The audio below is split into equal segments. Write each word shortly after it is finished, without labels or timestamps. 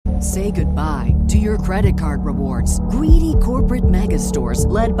Say goodbye to your credit card rewards. Greedy corporate mega stores,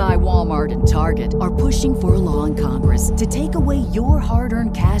 led by Walmart and Target, are pushing for a law in Congress to take away your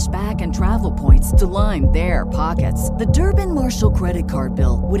hard-earned cash back and travel points to line their pockets. The Durbin-Marshall credit card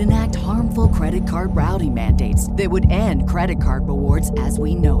bill would enact harmful credit card routing mandates that would end credit card rewards as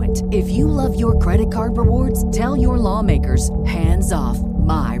we know it. If you love your credit card rewards, tell your lawmakers, hands off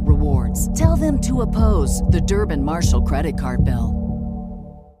my rewards. Tell them to oppose the Durbin-Marshall credit card bill.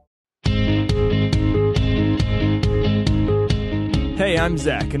 Hey, I'm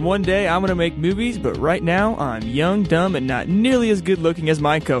Zach, and one day I'm going to make movies, but right now I'm young, dumb, and not nearly as good looking as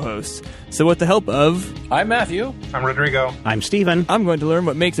my co-hosts. So with the help of... I'm Matthew. I'm Rodrigo. I'm Steven. I'm going to learn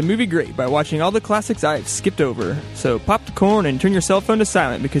what makes a movie great by watching all the classics I've skipped over. So pop the corn and turn your cell phone to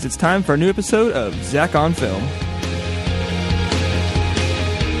silent because it's time for a new episode of Zach on Film.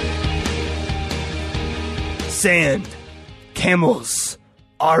 Sand, camels,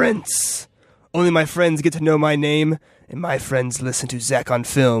 oranges. Only my friends get to know my name, and my friends listen to Zach on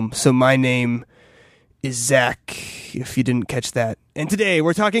Film, so my name is Zach, if you didn't catch that. And today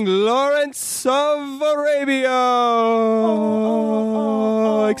we're talking Lawrence of Arabia.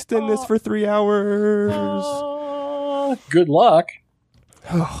 Extend this for 3 hours. Good luck.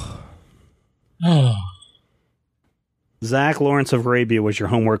 Zach, Lawrence of Arabia was your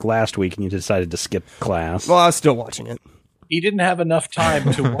homework last week, and you decided to skip class. Well, I was still watching it. He didn't have enough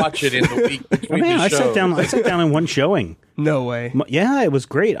time to watch it in the week between the shows. I sat down in one showing. No way. Yeah, it was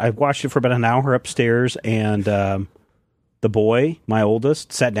great. I watched it for about an hour upstairs, and the boy, my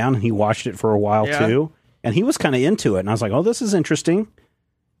oldest, sat down and he watched it for a while too, and he was kind of into it. And I was like, "Oh, this is interesting."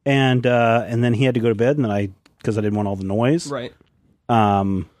 And then he had to go to bed, and then because I didn't want all the noise, right?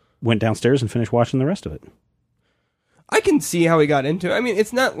 Went downstairs and finished watching the rest of it. I can see how he got into it. I mean,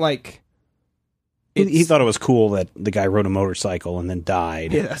 it's not like he thought it was cool that the guy rode a motorcycle and then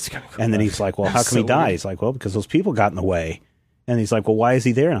died. Yeah, that's kind of cool. And then he's like, well, how come he died? Weird. He's like, well, because those people got in the way. And he's like, well, why is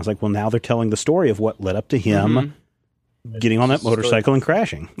he there? And I was like, well, now they're telling the story of what led up to him getting on that motorcycle and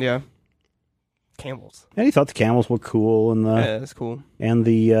crashing. Yeah. Camels. And he thought the camels were cool. And yeah, that's cool. And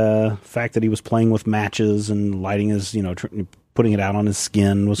the fact that he was playing with matches and lighting his, putting it out on his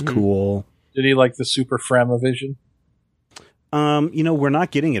skin was cool. Did he like the Super Framavision? We're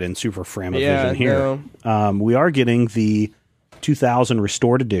not getting it in Super Framavision here. No. We are getting the 2000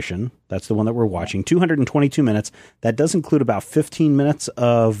 Restored Edition. That's the one that we're watching. 222 minutes. That does include about 15 minutes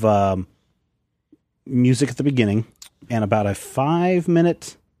of music at the beginning and about a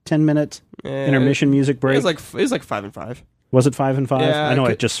 5-minute, 10-minute intermission music break. It was like 5 and 5. Was it 5 and 5? Yeah, I know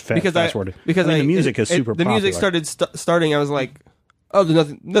it just fast-forwarded. Because the music is super popular. The music started starting. I was like, oh,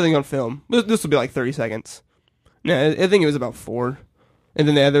 there's nothing on film. This will be like 30 seconds. No, I think it was about 4. And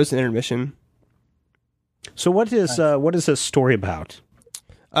then there was an intermission. So what is this story about?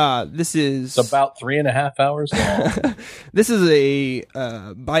 This is... It's about 3.5 hours long. This is a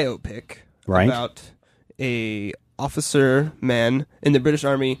biopic about a officer man in the British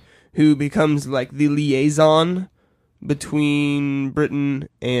Army who becomes like the liaison between Britain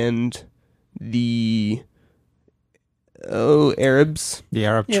and the Arabs. The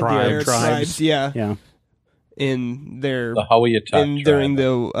Arab The Arab tribes. Yeah. In their the Hawiyat during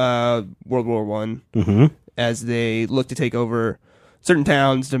the World War I, as they look to take over certain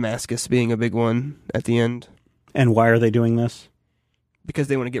towns, Damascus being a big one at the end. And why are they doing this? Because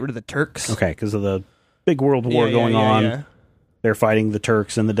they want to get rid of the Turks. Okay, because of the big world war going on. Yeah. They're fighting the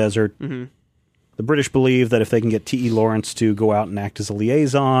Turks in the desert. Mm-hmm. The British believe that if they can get T.E. Lawrence to go out and act as a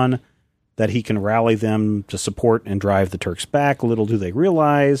liaison, that he can rally them to support and drive the Turks back. Little do they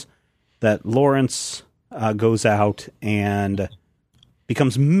realize that Lawrence goes out and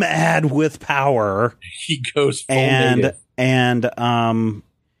becomes mad with power. He goes full native. and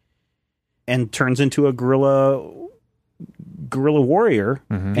turns into a guerrilla warrior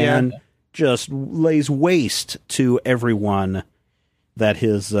and just lays waste to everyone that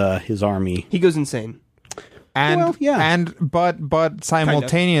his army. He goes insane. But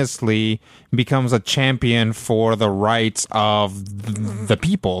simultaneously becomes a champion for the rights of the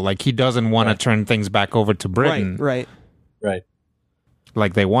people. Like, he doesn't want to turn things back over to Britain. Right.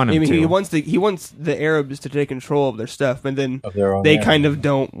 Like they want him to. He wants the Arabs to take control of their stuff, but then they kind of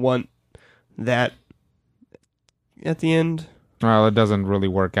don't want that at the end. Well, it doesn't really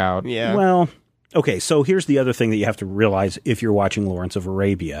work out. Yeah. Well, okay, so here's the other thing that you have to realize if you're watching Lawrence of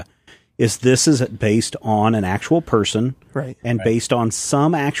Arabia. This is based on an actual person based on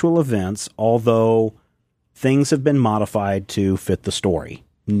some actual events, although things have been modified to fit the story.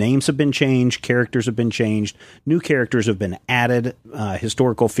 Names have been changed, characters have been changed, new characters have been added,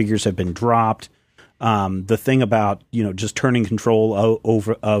 historical figures have been dropped. The thing about just turning control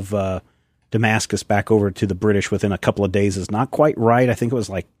of Damascus back over to the British within a couple of days is not quite right. I think it was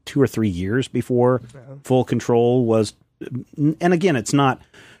like 2 or 3 years before full control was. And again, it's not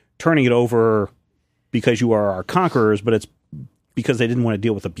turning it over because you are our conquerors, but it's because they didn't want to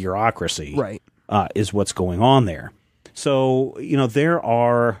deal with the bureaucracy. Right. Is what's going on there. So,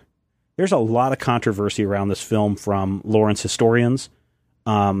 there's a lot of controversy around this film from Lawrence historians.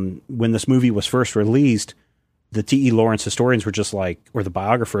 When this movie was first released, the T.E. Lawrence historians were just like, or the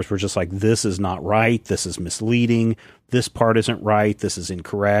biographers were just like, this is not right. This is misleading. This part isn't right. This is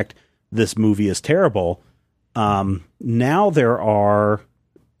incorrect. This movie is terrible. Now there are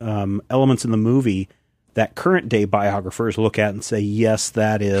elements in the movie that current day biographers look at and say, yes,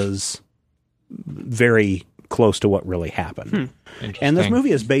 that is very close to what really happened. And this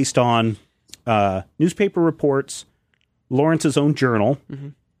movie is based on newspaper reports, Lawrence's own journal,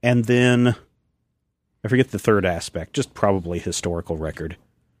 and then I forget the third aspect, just probably historical record,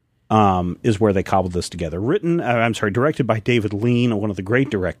 is where they cobbled this together. Directed by David Lean, one of the great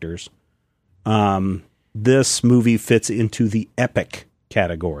directors. This movie fits into the epic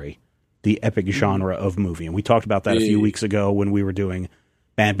category, the epic genre of movie. And we talked about that a few weeks ago when we were doing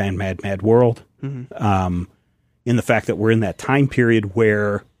Mad, Mad World. In the fact that we're in that time period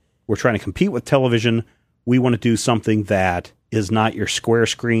where we're trying to compete with television. We want to do something that is not your square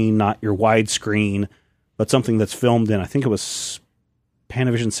screen, not your wide screen, but something that's filmed in, I think it was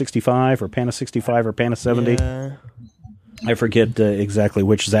Panavision 65 or Pana 65 or Pana 70. Yeah. I forget exactly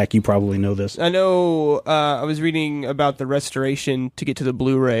which. Zach, you probably know this. I know I was reading about the restoration to get to the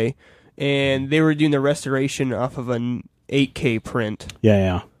Blu-ray, and they were doing the restoration off of an 8K print.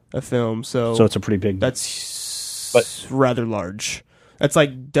 Yeah. A film. So it's a pretty big... That's rather large. That's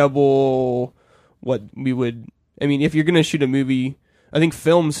like double what we would... I mean, if you're going to shoot a movie... I think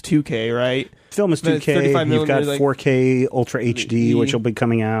film's 2K, right? Film is 2K. You've got 4K Ultra HD, which will be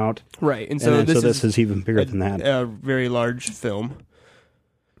coming out. Right. And so this is even bigger than that. A very large film.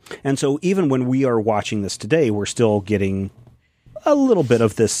 And so even when we are watching this today, we're still getting a little bit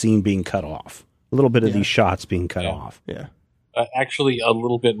of this scene being cut off. A little bit of these shots being cut off. Yeah. Actually, a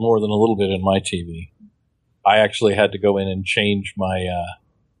little bit more than a little bit in my TV. I actually had to go in and change my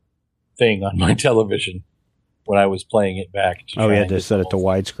thing on my television when I was playing it back. You had to set it to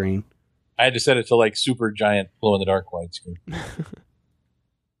widescreen? I had to set it to like super giant glow-in-the-dark widescreen.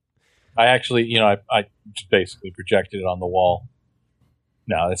 I actually, I just basically projected it on the wall.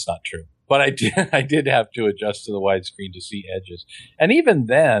 No, that's not true. But I did have to adjust to the widescreen to see edges. And even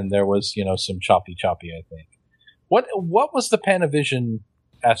then, there was, some choppy, I think. What was the Panavision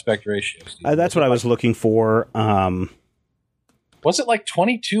aspect ratio, Steve? That's what I was looking for. Was it like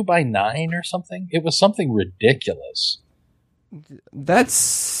 22:9 or something? It was something ridiculous. That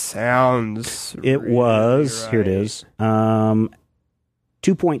sounds... It was... Right. Here it is.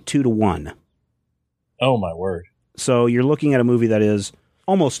 2.2 to 1. Oh, my word. So you're looking at a movie that is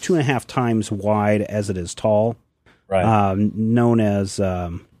almost 2.5 times wide as it is tall. Right. Known as...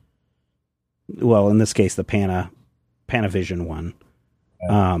 in this case, the Panavision one.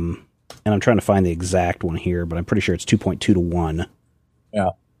 Right. And I'm trying to find the exact one here, but I'm pretty sure it's 2.2 to 1. Yeah.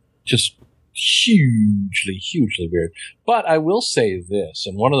 Just hugely weird. But I will say this,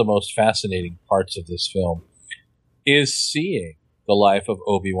 and one of the most fascinating parts of this film is seeing the life of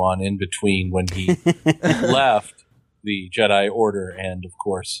Obi-Wan in between when he left the Jedi Order and, of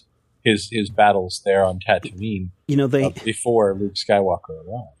course, his battles there on Tatooine before Luke Skywalker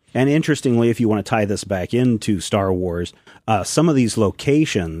arrived. And interestingly, if you want to tie this back into Star Wars, some of these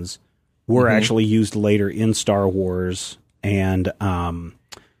locations were actually used later in Star Wars, and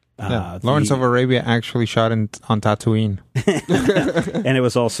Lawrence of Arabia actually shot on Tatooine, and it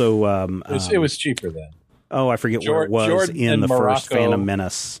was also it was cheaper then. Oh, I forget where it was. Jordan in the Morocco. First Phantom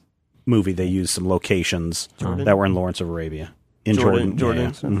Menace movie. They used some locations that were in Lawrence of Arabia in Jordan.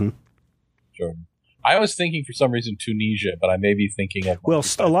 Jordan. Jordan. I was thinking for some reason Tunisia, but I may be thinking of... Well,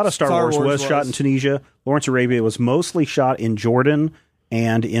 a lot of Star Wars was shot in Tunisia. Lawrence of Arabia was mostly shot in Jordan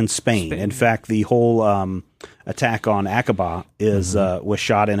and in Spain. In fact, the whole attack on Aqaba was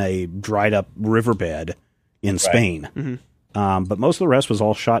shot in a dried-up riverbed in Spain. But most of the rest was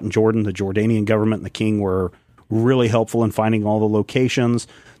all shot in Jordan. The Jordanian government and the king were really helpful in finding all the locations.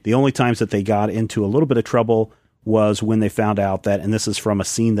 The only times that they got into a little bit of trouble was when they found out that, and this is from a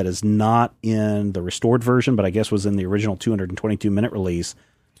scene that is not in the restored version, but I guess was in the original 222-minute release.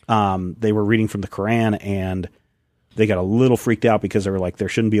 They were reading from the Quran, and they got a little freaked out because they were like, there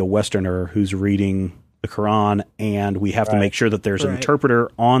shouldn't be a Westerner who's reading the Quran, and we have to make sure that there's an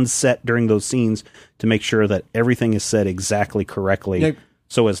interpreter on set during those scenes to make sure that everything is said exactly correctly.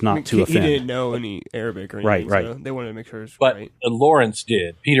 so as not to offend. He didn't know any Arabic or anything, right. So they wanted to make sure it's but right. Lawrence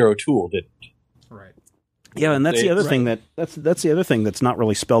did. Peter O'Toole didn't. Right. Yeah, and that's the other thing that's the other thing that's not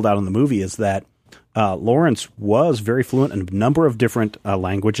really spelled out in the movie is that Lawrence was very fluent in a number of different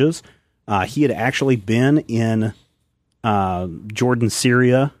languages. He had actually been in Jordan,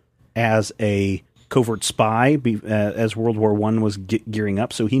 Syria, as a covert spy as World War I was gearing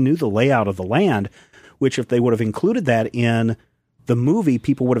up, so he knew the layout of the land, which if they would have included that in the movie,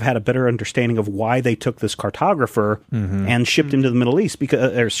 people would have had a better understanding of why they took this cartographer and shipped him to the Middle East,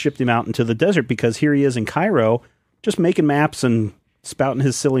 or shipped him out into the desert, because here he is in Cairo just making maps and spouting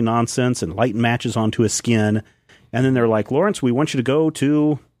his silly nonsense and lighting matches onto his skin. And then they're like, Lawrence, we want you to go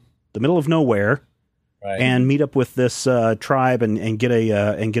to the middle of nowhere and meet up with this tribe and get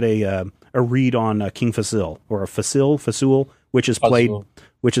a read on King Fasil, or a Fasul, which is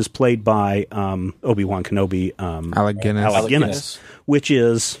played by Obi-Wan Kenobi, Alec Guinness, which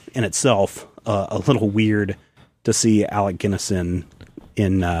is in itself a little weird to see Alec Guinness in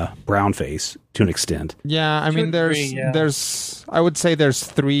brownface to an extent. Yeah, I mean, there's I would say there's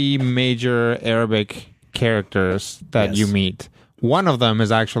three major Arabic characters that you meet. One of them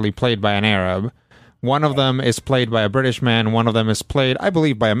is actually played by an Arab. One of them is played by a British man. One of them is played, I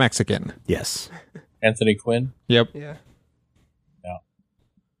believe, by a Mexican. Yes. Anthony Quinn? Yep. Yeah.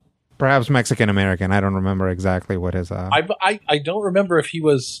 Perhaps Mexican-American. I don't remember exactly what his... I don't remember if he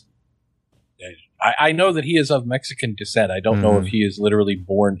was... I know that he is of Mexican descent. I don't know if he is literally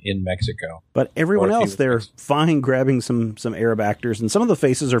born in Mexico. But everyone else, they're fine grabbing some Arab actors, and some of the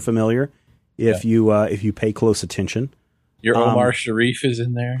faces are familiar if you pay close attention. Your Omar Sharif is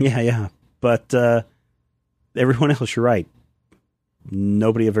in there? Yeah. But everyone else, you're right.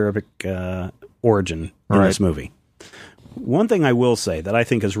 Nobody of Arabic origin in this movie. One thing I will say that I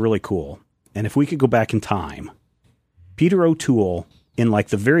think is really cool, and if we could go back in time, Peter O'Toole, in like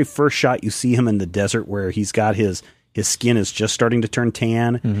the very first shot you see him in the desert where he's got his skin is just starting to turn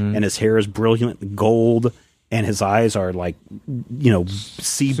tan and his hair is brilliant gold and his eyes are like,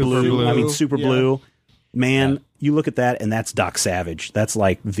 super blue. Man, you look at that, and that's Doc Savage. That's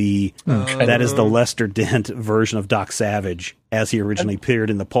like that is the Lester Dent version of Doc Savage as he originally appeared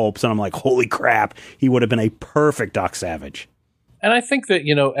in the pulps. And I'm like, holy crap, he would have been a perfect Doc Savage. And I think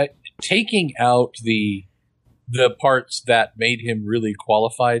that, taking out the parts that made him really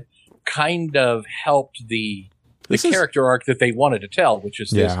qualified kind of helped the character arc that they wanted to tell, which is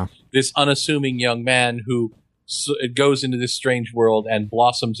this unassuming young man who goes into this strange world and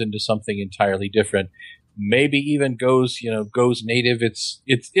blossoms into something entirely different. Maybe even goes native.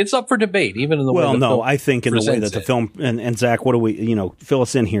 It's up for debate, even in the way. Well, no, I think in the way that the film and Zach, what do we fill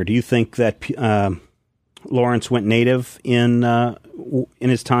us in here? Do you think that Lawrence went native in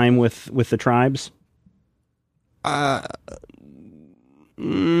his time with the tribes? Yeah,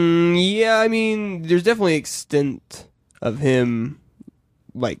 I mean, there's definitely extent of him.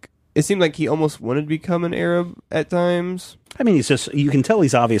 Like, it seemed like he almost wanted to become an Arab at times. I mean, you can tell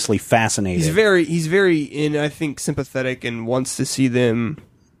he's obviously fascinated. He's very, I think, sympathetic and wants to see them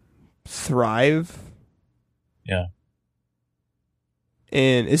thrive. Yeah.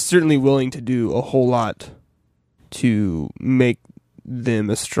 And is certainly willing to do a whole lot to make them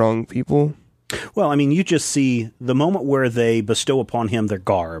a strong people. Well, I mean, you just see the moment where they bestow upon him their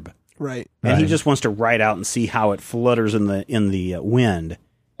garb. Right. And he just wants to ride out and see how it flutters in the wind.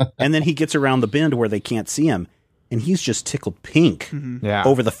 And then he gets around the bend where they can't see him. And he's just tickled pink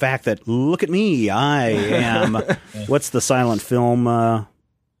over the fact that, look at me, I am, what's the silent film?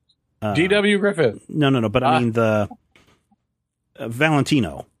 D.W. Griffith. No, but I mean the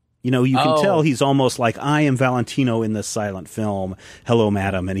Valentino. You can tell he's almost like, I am Valentino in this silent film. Hello,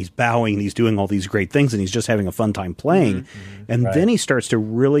 madam. And he's bowing, and he's doing all these great things, and he's just having a fun time playing. And then he starts to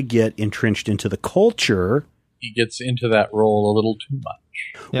really get entrenched into the culture. He gets into that role a little too much.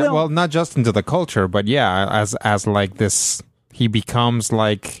 Yeah, well, not just into the culture, but as like this, he becomes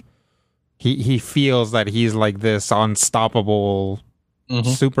like, he feels that he's like this unstoppable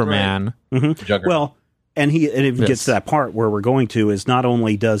Superman. Right. Mm-hmm. Well, and it even gets to that part where we're going to is not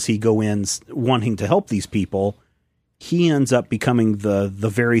only does he go in wanting to help these people, he ends up becoming the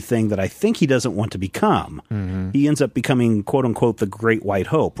very thing that I think he doesn't want to become. Mm-hmm. He ends up becoming, quote unquote, the Great White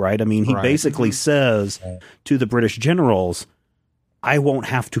Hope, right? I mean, he basically says to the British generals, I won't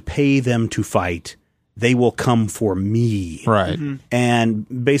have to pay them to fight. They will come for me. Right. Mm-hmm.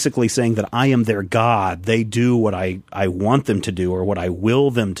 And basically saying that I am their God. They do what I want them to do or what I will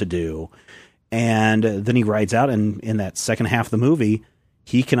them to do. And then he rides out, and in that second half of the movie,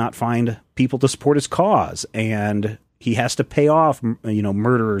 he cannot find people to support his cause. And he has to pay off,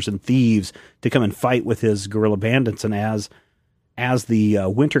 murderers and thieves to come and fight with his guerrilla bandits. And as as the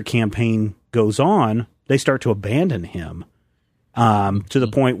winter campaign goes on, they start to abandon him to the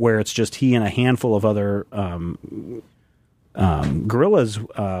point where it's just he and a handful of other guerrillas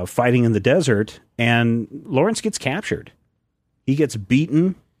fighting in the desert, and Lawrence gets captured. He gets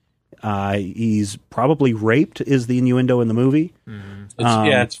beaten. He's probably raped, is the innuendo in the movie. Mm-hmm.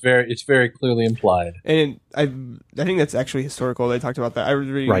 It's very clearly implied. And I think that's actually historical. They talked about that. I was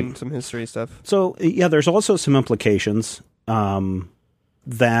reading some history stuff. So yeah, there's also some implications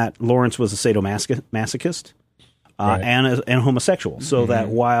that Lawrence was a sadomasochist and a homosexual. So that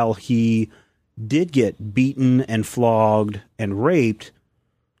while he did get beaten and flogged and raped,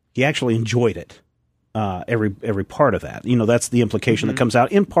 he actually enjoyed it. Every part of that. That's the implication that comes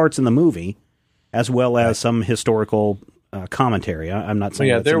out in parts in the movie, as well as some historical commentary. I'm not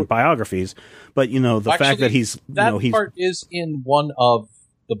saying that's in biographies, but the fact that he's part is in one of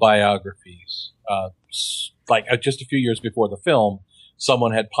the biographies. Just a few years before the film,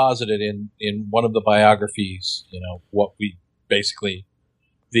 someone had posited in one of the biographies, what we basically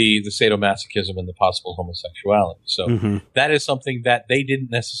the sadomasochism and the possible homosexuality. So that is something that they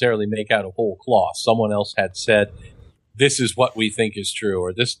didn't necessarily make out of whole cloth. Someone else had said, this is what we think is true,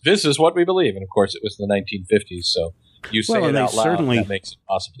 or this is what we believe. And of course, it was the 1950s. So you say it out loud, that makes it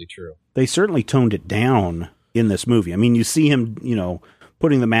possibly true. They certainly toned it down in this movie. I mean, you see him,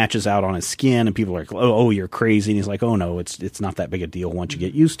 putting the matches out on his skin, and people are like, oh, you're crazy. And he's like, oh, no, it's not that big a deal once you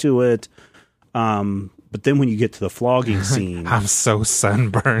get used to it. But then when you get to the flogging scene... I'm so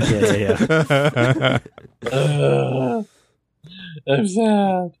sunburned. Yeah. I'm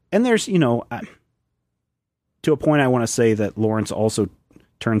sad. And there's, to a point I want to say that Lawrence also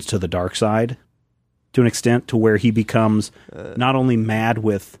turns to the dark side to an extent, to where he becomes not only mad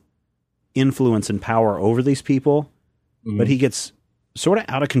with influence and power over these people, but he gets sort of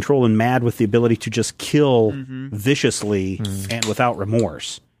out of control and mad with the ability to just kill viciously and without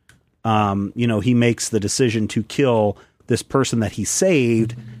remorse. He makes the decision to kill this person that he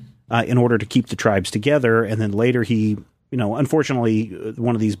saved in order to keep the tribes together. And then later he, unfortunately,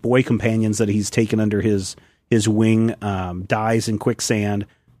 one of these boy companions that he's taken under his wing dies in quicksand.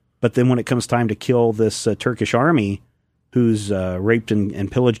 But then when it comes time to kill this Turkish army who's raped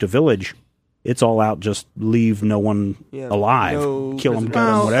and pillaged a village, it's all out, just leave no one alive, kill them,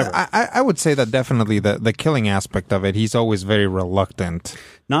 whatever. I would say that definitely the killing aspect of it, he's always very reluctant.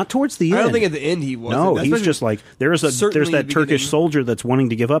 Not towards the end. I don't think at the end he was. No, he's just like, there's that Turkish soldier that's wanting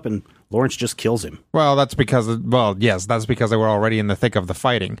to give up, and Lawrence just kills him. Well, that's because they were already in the thick of the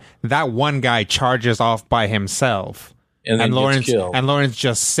fighting. That one guy charges off by himself, and Lawrence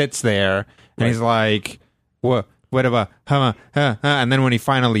just sits there, and he's like, what? Whatever, and then when he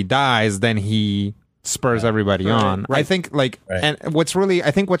finally dies, then he spurs everybody on. Right. I think and what's really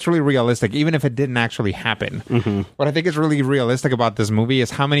realistic, even if it didn't actually happen, what I think is really realistic about this movie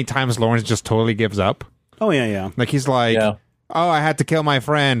is how many times Lawrence just totally gives up. Oh yeah. Like he's like, oh, I had to kill my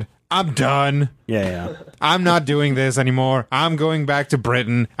friend. I'm done. Yeah. I'm not doing this anymore. I'm going back to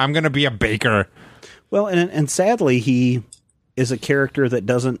Britain. I'm going to be a baker. Well, and sadly, he is a character that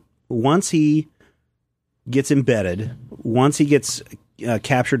doesn't, once he gets embedded, once he gets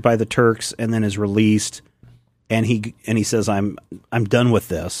captured by the Turks and then is released, and he says, I'm done with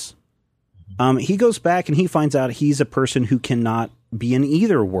this. He goes back and he finds out he's a person who cannot be in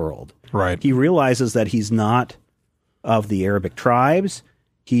either world. Right. He realizes that he's not of the Arabic tribes.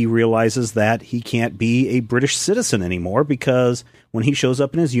 He realizes that he can't be a British citizen anymore, because when he shows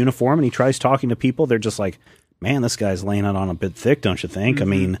up in his uniform and he tries talking to people, they're just like, man, this guy's laying it on a bit thick, don't you think? I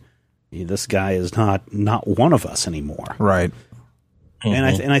mean, this guy is not one of us anymore. Right.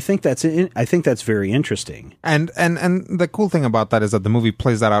 And I think that's very interesting. And the cool thing about that is that the movie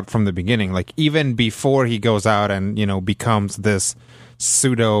plays that out from the beginning. Like, even before he goes out and, becomes this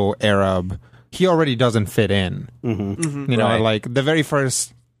pseudo Arab, he already doesn't fit in. Like the very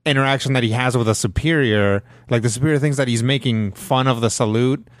first interaction that he has with a superior, like the superior thinks that he's making fun of the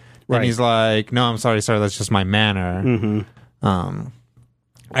salute. Right. And he's like, no, I'm sorry, sir, that's just my manner.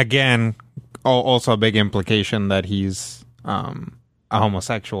 Again, also a big implication that he's a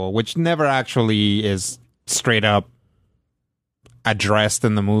homosexual, which never actually is straight up addressed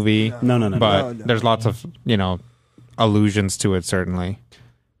in the movie. No. But there's lots of, allusions to it, certainly.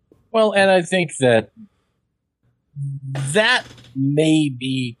 Well, and I think that may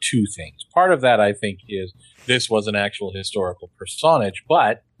be two things. Part of that, I think, is this was an actual historical personage,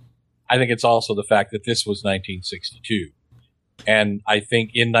 but I think it's also the fact that this was 1962. And I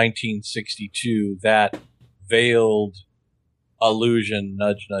think in 1962, that veiled allusion,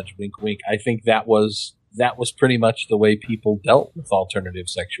 nudge, nudge, wink, wink, I think that was pretty much the way people dealt with alternative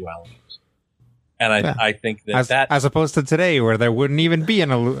sexualities. And I think that as opposed to today, where there wouldn't even be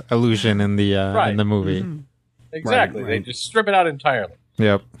an illusion in the movie. Mm-hmm. Exactly, right. They just strip it out entirely.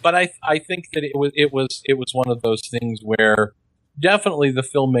 Yep. But I think that it was one of those things where definitely the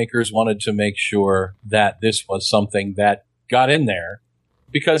filmmakers wanted to make sure that this was something that got in there,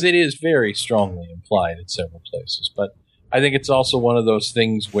 because it is very strongly implied in several places. But I think it's also one of those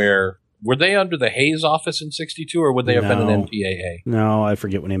things where, were they under the Hays office in '62, or would they have been an MPAA? No, I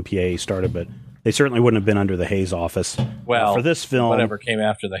forget when MPAA started, but they certainly wouldn't have been under the Hays office. Well, for this film, whatever came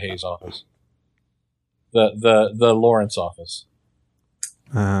after the Hays office, the Lawrence office.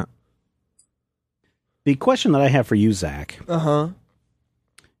 The question that I have for you, Zach,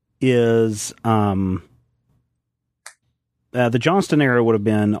 is the Johnston era would have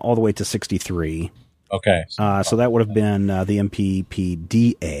been all the way to '63. Okay. So that would have been the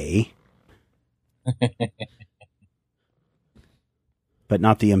MPPDA. But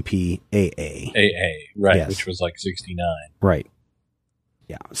not the MPAA. Right, yes. Which was like 69. Right.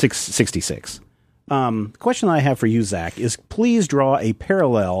 Yeah, 66. The question I have for you, Zach, is please draw a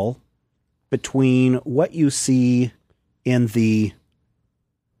parallel between what you see in the,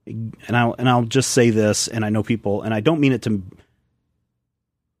 and I'll just say this, and I know people, and I don't mean it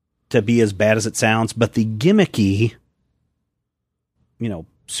to be as bad as it sounds, but the gimmicky,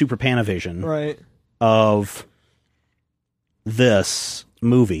 Super Panavision of this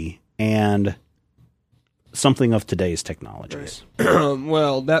movie and something of today's technologies. Right.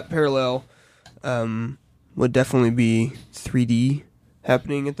 Well, that parallel would definitely be 3D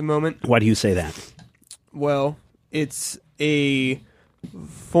happening at the moment. Why do you say that? Well, it's a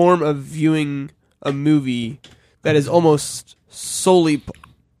form of viewing a movie that is almost solely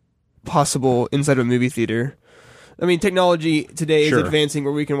possible inside of a movie theater. I mean, technology today is advancing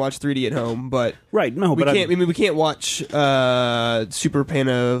where we can watch 3D at home, but we can't watch Super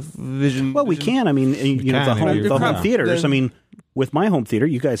Panavision. Well, we can. I mean, the home theaters. I mean, with my home theater,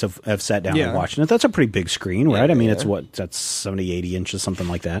 you guys have sat down and watched it. That's a pretty big screen, right? I mean, it's that's 70, 80 inches, something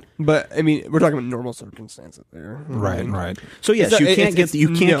like that. But I mean, we're talking about normal circumstances there, right? So yes, you can't get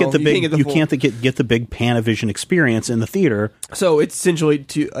the big Panavision experience in the theater. So it's essentially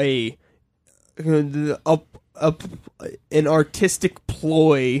an artistic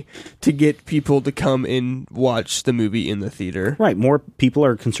ploy to get people to come and watch the movie in the theater. Right. More people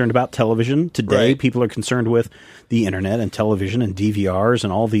are concerned about television today. Right. People are concerned with the internet and television and DVRs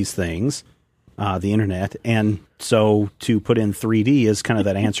and all these things, the internet. And so to put in 3D is kind of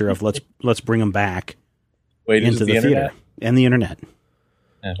that answer of let's bring them back into the theater and the internet.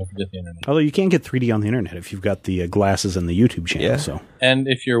 And don't forget the internet. Although you can't get 3D on the internet if you've got the glasses and the YouTube channel. Yeah. So. And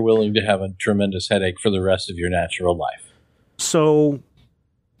if you're willing to have a tremendous headache for the rest of your natural life. So,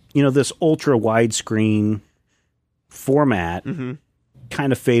 this ultra widescreen format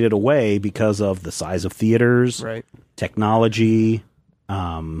kind of faded away because of the size of theaters, technology.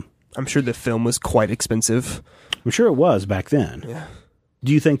 I'm sure the film was quite expensive. I'm sure it was back then. Yeah.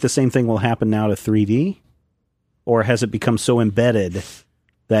 Do you think the same thing will happen now to 3D? Or has it become so embedded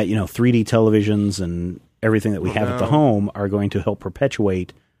that 3D televisions and everything that we have at the home are going to help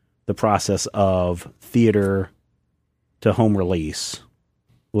perpetuate the process of theater to home release?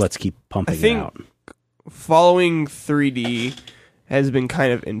 Let's keep pumping it out. Following 3D has been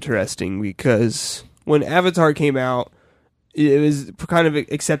kind of interesting because when Avatar came out, it was kind of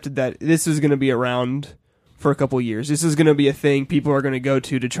accepted that this is going to be around for a couple years. This is going to be a thing people are going to go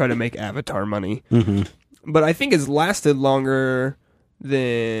to try to make Avatar money. Mm-hmm. But I think it's lasted longer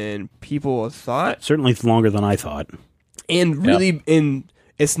than people thought. Certainly longer than I thought. And really,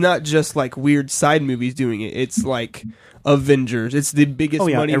 it's not just like weird side movies doing it. It's like Avengers. It's the biggest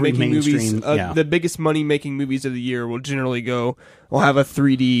money-making movies. The biggest money-making movies of the year will generally will have a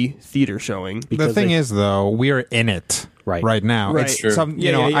 3D theater showing. The thing is, though, we're in it right now. Right. It's true.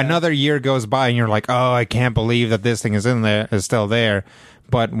 Another year goes by and you're like, oh, I can't believe that this thing is still there.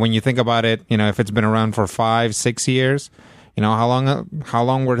 But when you think about it, if it's been around for 5-6 years, how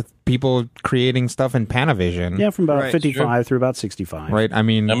long were people creating stuff in Panavision? Yeah, from about 55 through about 65. Right. I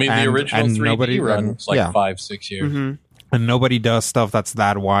mean, the original 3D run was like 5-6 years. Mm-hmm. And nobody does stuff that's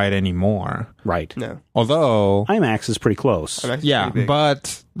that wide anymore. Right. No. Although IMAX is pretty close.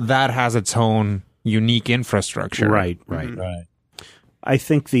 But that has its own unique infrastructure. Right. I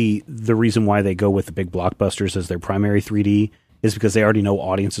think the reason why they go with the big blockbusters as their primary 3D is because they already know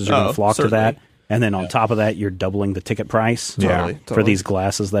audiences are going to flock to that. And then on top of that, you're doubling the ticket price for these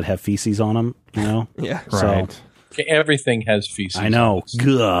glasses that have feces on them, Yeah. So, Everything has feces. I know.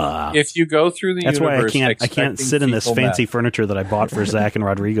 Gah. If you go through the That's universe, why I can't sit in this fancy matter. furniture that I bought for Zach and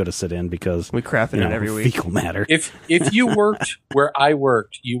Rodrigo to sit in because we crafted it every week. Fecal matter. If you worked where I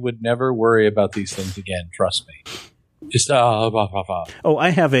worked, you would never worry about these things again. Trust me. Just Oh, I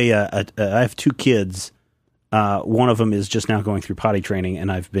have I have 2 kids. One of them is just now going through potty training,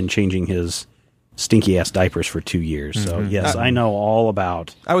 and I've been changing his stinky ass diapers for 2 years. So yes, I know all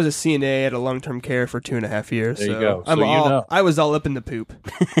about. I was a CNA at a long-term care for 2.5 years. There you go. So I was all up in the poop.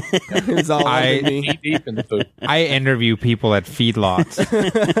 It was all up in me. Deep in the poop. I interview people at feedlots.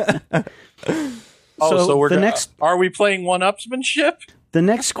 Are we playing one-upsmanship? The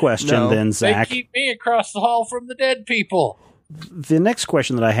next question, then, Zach. They keep me across the hall from the dead people. The next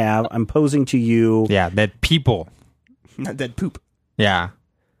question that I have, I'm posing to you. Yeah, dead people, not dead poop. Yeah.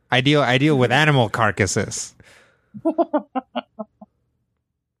 I deal with animal carcasses.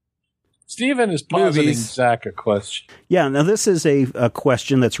 Stephen is positing Zach a question. Yeah, now this is a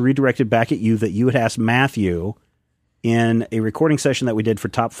question that's redirected back at you that you had asked Matthew in a recording session that we did for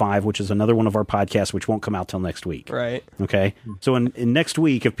Top 5, which is another one of our podcasts, which won't come out till next week. Right. Okay? So in next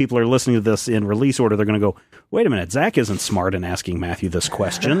week, if people are listening to this in release order, they're going to go, wait a minute, Zach isn't smart in asking Matthew this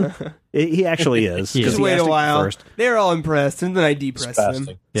question. He actually is. Just wait a while. They're all impressed, and then I depress them.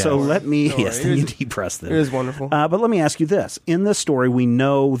 Yeah. So let me, then you depress them. It was wonderful. But let me ask you this. In this story, we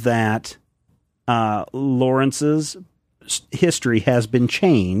know that Lawrence's history has been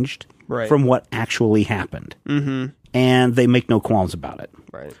changed from what actually happened. Mm-hmm. And they make no qualms about it.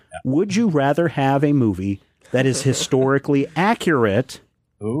 Right. Would you rather have a movie that is historically accurate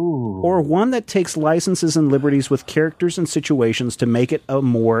or one that takes licenses and liberties with characters and situations to make it a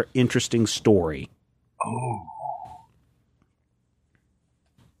more interesting story?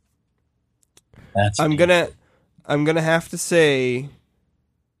 I'm gonna have to say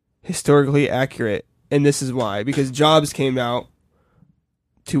historically accurate, and this is why, because Jobs came out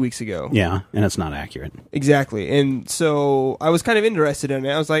 2 weeks ago. Yeah, and it's not accurate. Exactly. And so I was kind of interested in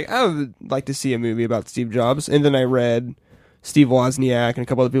it. I was like, I would like to see a movie about Steve Jobs. And then I read Steve Wozniak and a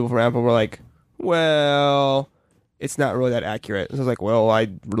couple other people from Apple were like, well, it's not really that accurate. So I was like, well, I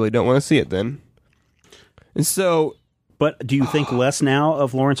really don't want to see it then. And so... But do you think less now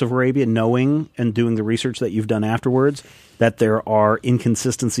of Lawrence of Arabia, knowing and doing the research that you've done afterwards, that there are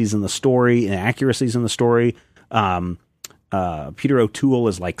inconsistencies in the story, inaccuracies in the story? Peter O'Toole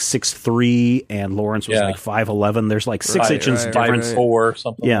is like 6'3", and Lawrence was like 5'11". There's like 6 inches difference. 5'4",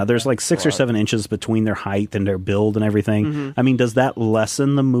 something. Yeah, there's like 6 or 7 inches between their height and their build and everything. Mm-hmm. I mean, does that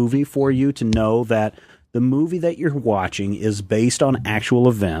lessen the movie for you to know that the movie that you're watching is based on actual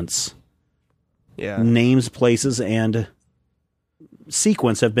events? Yeah. Names, places, and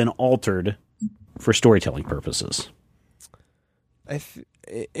sequence have been altered for storytelling purposes.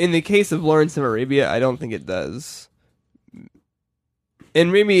 In the case of Lawrence of Arabia, I don't think it does.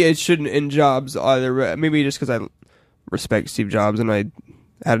 And maybe it shouldn't in Jobs either. Maybe just because I respect Steve Jobs and I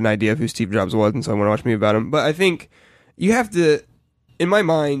had an idea of who Steve Jobs was, and so I want to watch a movie about him. But I think you have to, in my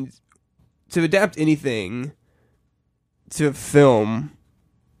mind, to adapt anything to film,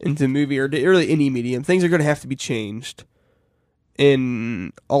 into movie, or to really any medium, things are going to have to be changed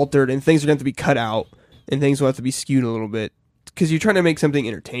and altered, and things are going to have to be cut out, and things will have to be skewed a little bit, because you're trying to make something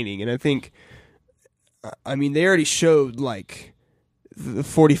entertaining. And I think, I mean, they already showed, like, the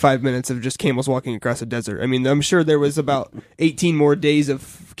 45 minutes of just camels walking across a desert. I mean, I'm sure there was about 18 more days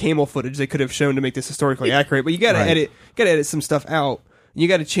of camel footage they could have shown to make this historically accurate, but you got to edit some stuff out. You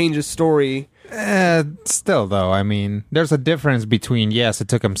got to change the story. Still, though, I mean, there's a difference between, yes, it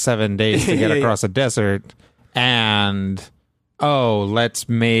took them 7 days to get across a desert, and, let's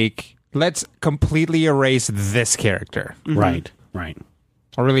completely erase this character. Mm-hmm. Right.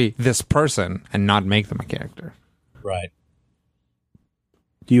 Or really, this person, and not make them a character. Right.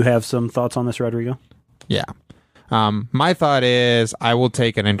 Do you have some thoughts on this, Rodrigo? Yeah. My thought is I will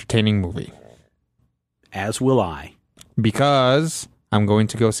take an entertaining movie. As will I. Because I'm going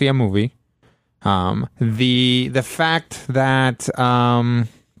to go see a movie. The fact that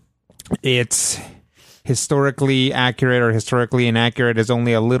it's historically accurate or historically inaccurate is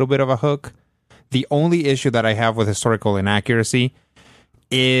only a little bit of a hook. The only issue that I have with historical inaccuracy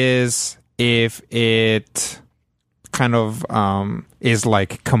is if it kind of is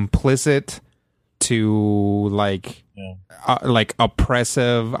like complicit to like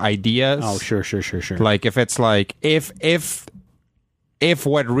oppressive ideas. Oh, sure. Like if it's like if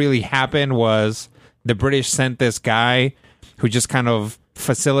what really happened was the British sent this guy who just kind of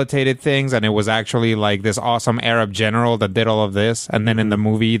facilitated things, and it was actually like this awesome Arab general that did all of this, and then in the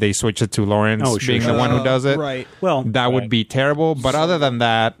movie they switch it to Lawrence being the one who does it. Right. Well, that would be terrible. But other than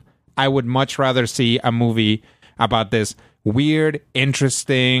that, I would much rather see a movie about this weird,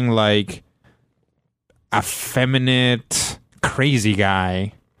 interesting, like effeminate, crazy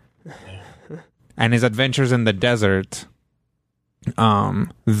guy and his adventures in the desert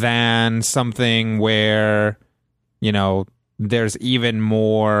than something where, you know, there's even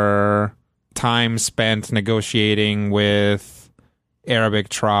more time spent negotiating with Arabic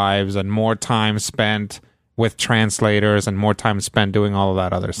tribes and more time spent with translators and more time spent doing all of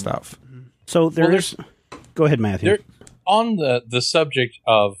that other stuff. So there's go ahead, Matthew. On the subject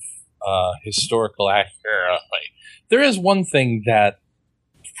of historical accuracy, there is one thing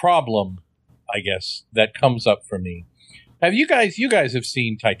problem, I guess, that comes up for me. You guys have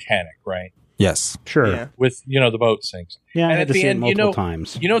seen Titanic, right? Yes. Sure. Yeah. With, the boat sinks. Yeah, and I had to see it multiple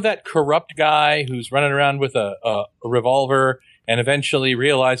times. You know that corrupt guy who's running around with a revolver and eventually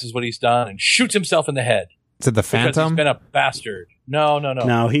realizes what he's done and shoots himself in the head? Is it the Phantom? Because he's been a bastard. No.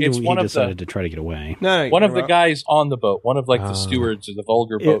 No, he decided to try to get away. One of the guys on the boat, one of the stewards of the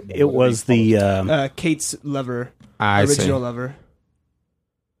vulgar boat. It was the Kate's lover, original see. Lover.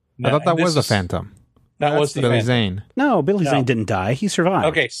 I thought that was the Phantom. That was the Billy Zane. No, Billy Zane didn't die. He survived.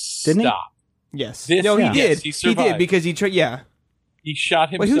 Okay, didn't stop. Yes. He did. Yes, he did because he tried. Yeah. He shot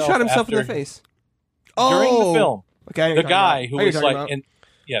himself. Wait, who shot himself in the face? During the film. Okay. The guy who was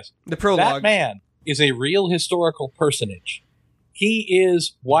yes. The prologue. That man is a real historical personage. He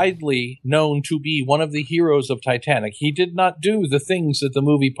is widely known to be one of the heroes of Titanic. He did not do the things that the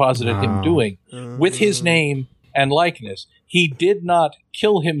movie posited him doing with his name and likeness. He did not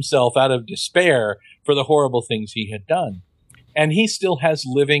kill himself out of despair for the horrible things he had done. And he still has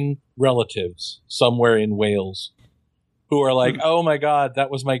living relatives somewhere in Wales who are like, oh my God, that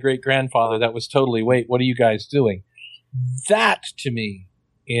was my great-grandfather. That was totally, wait, what are you guys doing? That, to me,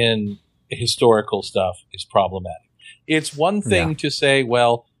 in historical stuff is problematic. It's one thing to say,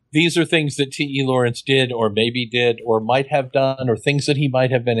 well, these are things that T.E. Lawrence did or maybe did or might have done or things that he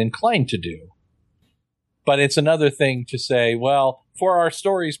might have been inclined to do. But it's another thing to say, well, for our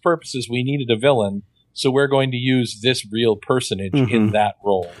story's purposes, we needed a villain, so we're going to use this real personage in that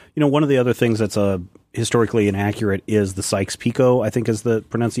role. One of the other things that's historically inaccurate is the Sykes-Picot, I think is the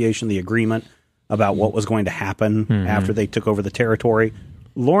pronunciation, the agreement about what was going to happen after they took over the territory.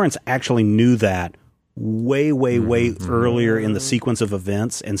 Lawrence actually knew that way earlier in the sequence of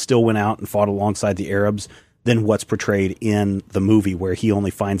events and still went out and fought alongside the Arabs than what's portrayed in the movie, where he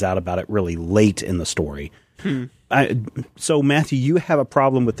only finds out about it really late in the story. So, Matthew, you have a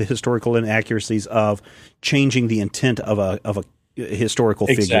problem with the historical inaccuracies of changing the intent of a historical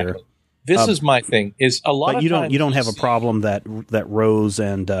figure. This is my thing. Is a lot but of you times don't have a problem that Rose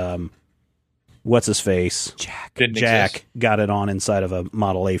and what's his face Jack got it on inside of a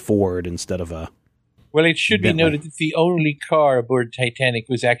Model A Ford instead of a. Well, it should be noted that the only car aboard Titanic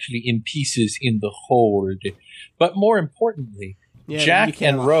was actually in pieces in the hold. But more importantly, Jack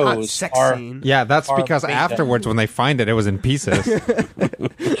and Rose are... Yeah, that's because afterwards when they find it, it was in pieces.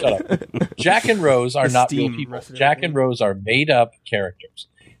 Shut up. Jack and Rose are not real people. Jack and Rose are made-up characters.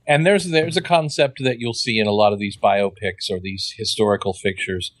 And there's a concept that you'll see in a lot of these biopics or these historical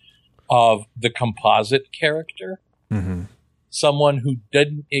fictures of the composite character. Mm-hmm. Someone who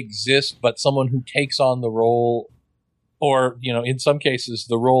didn't exist, but someone who takes on the role, or, in some cases,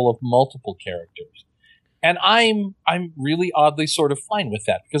 the role of multiple characters. And I'm really oddly sort of fine with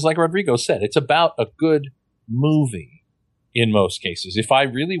that, because like Rodrigo said, it's about a good movie in most cases. If I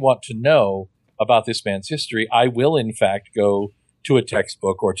really want to know about this man's history, I will, in fact, go to a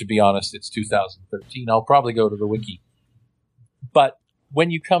textbook, or to be honest, it's 2013. I'll probably go to the wiki. But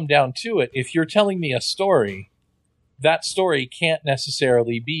when you come down to it, if you're telling me a story, that story can't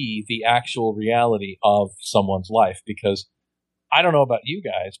necessarily be the actual reality of someone's life, because I don't know about you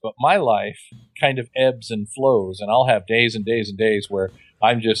guys, but my life kind of ebbs and flows, and I'll have days and days and days where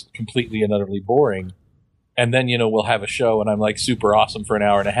I'm just completely and utterly boring. And then, we'll have a show and I'm like super awesome for an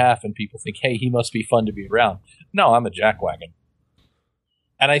hour and a half and people think, hey, he must be fun to be around. No, I'm a jackwagon.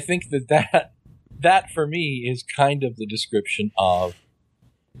 And I think that for me is kind of the description of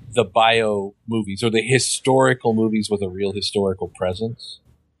the bio movies or the historical movies with a real historical presence.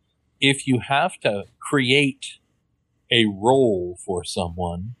 If you have to create a role for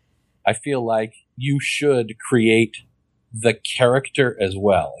someone, I feel like you should create the character as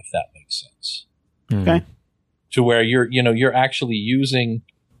well, if that makes sense. Okay. To where you're actually using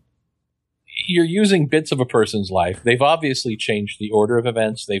bits of a person's life. They've obviously changed the order of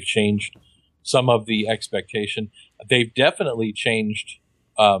events. They've changed some of the expectation. They've definitely changed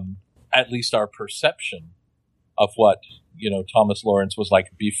at least our perception of what, Thomas Lawrence was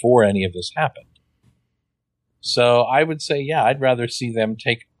like before any of this happened. So I would say, I'd rather see them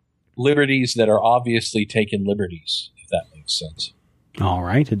take liberties that are obviously taken liberties, if that makes sense. All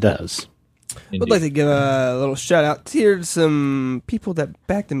right, it does. Indeed. I'd like to give a little shout out here to some people that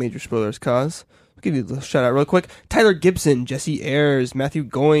back the Major Spoilers cause. I'll give you a little shout out real quick. Tyler Gibson, Jesse Ayers, Matthew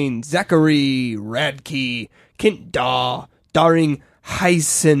Goins, Zachary Radke, Kent Daw, Daring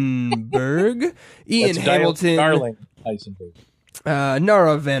Heisenberg, Ian Hamilton, Darling Heisenberg,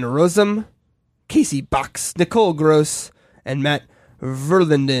 Nara Van Rossum, Casey Box, Nicole Gross, and Matt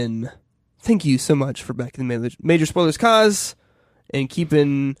Verlinden. Thank you so much for backing the Major Spoilers cause and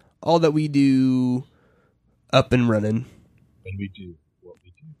keeping all that we do up and running. And we do what we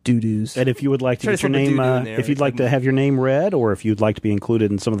do. Doo-doos. And if you would like to get your name, if you'd like to have your name read, or if you'd like to be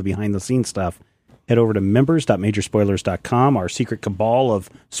included in some of the behind-the-scenes stuff, head over to members.majorspoilers.com. Our secret cabal of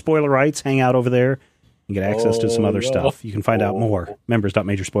spoilerites hang out over there and get access to some other stuff. You can find out more.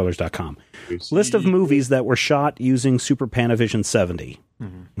 Members.majorspoilers.com. List of movies that were shot using Super Panavision 70.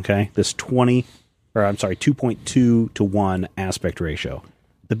 Okay, this 2.2 to 1 aspect ratio.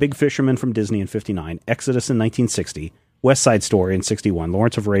 The Big Fisherman from Disney in 59, Exodus in 1960, West Side Story in 61,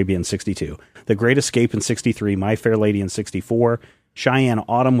 Lawrence of Arabia in 62, The Great Escape in 63, My Fair Lady in 64, Cheyenne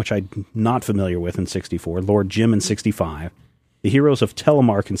Autumn, which I'm not familiar with, in 64, Lord Jim in 65, The Heroes of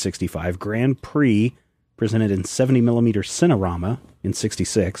Telemark in 65, Grand Prix, presented in 70mm Cinerama in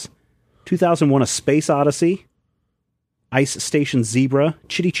 66, 2001 A Space Odyssey, Ice Station Zebra,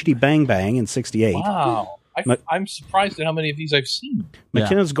 Chitty Chitty Bang Bang in 68. Wow. I'm surprised at how many of these I've seen.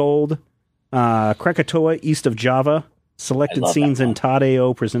 McKenna's Gold, Krakatoa, East of Java, selected scenes in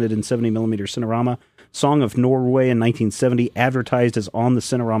Tadeo, presented in 70mm Cinerama, Song of Norway in 1970, advertised as on the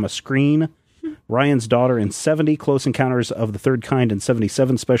Cinerama screen, Ryan's Daughter in 70, Close Encounters of the Third Kind in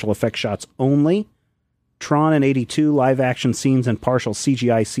 77, special effects shots only, Tron in 82, live action scenes and partial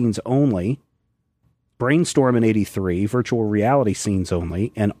CGI scenes only, Brainstorm in 83, virtual reality scenes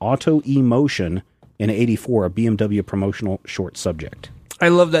only, and Auto E-Motion in 84, a BMW promotional short subject. I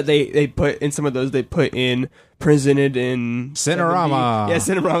love that they put in some of those, they put in presented in Cinerama. 70. Yeah,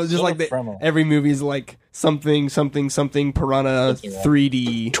 Cinerama. Just like every movie is like something Piranha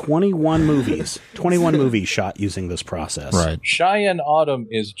 3D. 21 movies. 21 movies shot using this process. Right. Cheyenne Autumn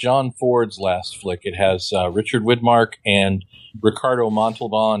is John Ford's last flick. It has Richard Widmark and Ricardo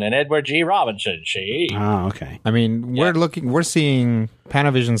Montalban and Edward G. Robinson. Ah, okay. I mean, we're seeing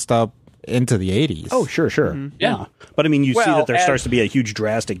Panavision stuff into the 80s. Oh, sure. Mm-hmm. Yeah. But I mean, you see that there starts to be a huge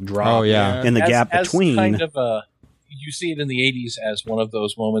drastic drop in the gap between. Kind of you see it in the 80s as one of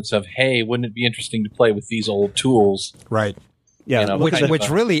those moments of, hey, wouldn't it be interesting to play with these old tools? Right. Yeah, you know, which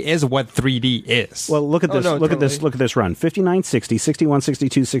really is what 3D is. Well, look at this. Look at this run. 59, 60, 61,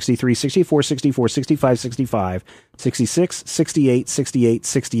 62, 63, 64, 64, 65, 65, 66, 68, 68,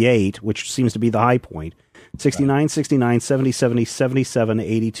 68, which seems to be the high point. 69, 69, 70, 70, 77,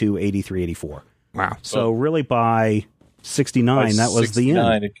 82, 83, 84. Wow. So really by 69, that was the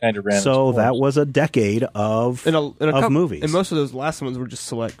end. It kind of ran so that was a decade of movies. And most of those last ones were just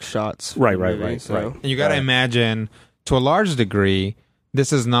select shots. Right. And you got to imagine, to a large degree,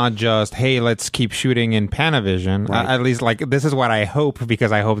 this is not just, hey, let's keep shooting in Panavision. Right. At least, like, this is what I hope,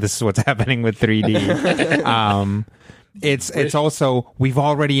 because I hope this is what's happening with 3D. It's also, we've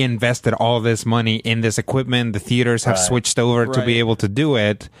already invested all this money in this equipment. The theaters have switched over to be able to do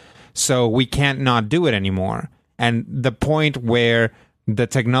it, so we can't not do it anymore. And the point where the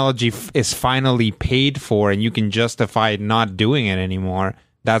technology is finally paid for and you can justify not doing it anymore,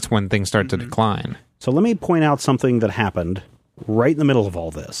 that's when things start to decline. So let me point out something that happened right in the middle of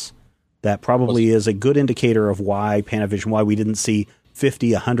all this that probably is a good indicator of why Panavision, we didn't see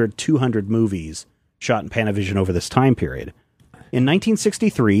 50, 100, 200 movies shot in Panavision over this time period. In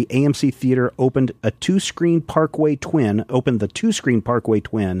 1963, AMC Theater opened the two-screen Parkway Twin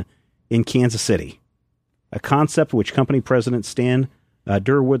in Kansas City, a concept which company president Stan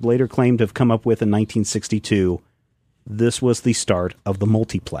Durwood later claimed to have come up with in 1962. This was the start of the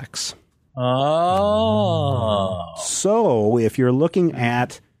multiplex. Oh. So if you're looking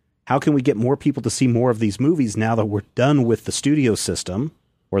at how can we get more people to see more of these movies now that we're done with the studio system,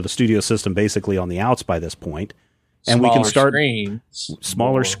 or the studio system basically on the outs by this point, and we can start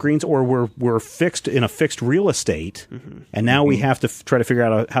smaller screens, or we're fixed in a fixed real estate, and now we have to try to figure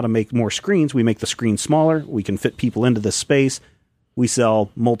out how to make more screens. We make the screen smaller. We can fit people into this space. We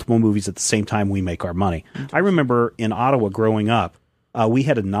sell multiple movies at the same time. We make our money. I remember in Ottawa growing up, we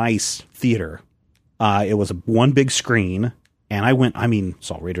had a nice theater. It was one big screen, and I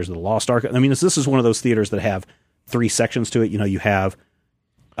saw Raiders of the Lost Ark. This is one of those theaters that have 3 sections to it. You know, you have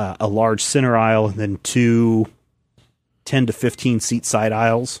a large center aisle and then 2 10 to 15 seat side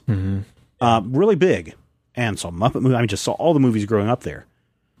aisles. Really big. And saw Muppet movies. Just saw all the movies growing up there.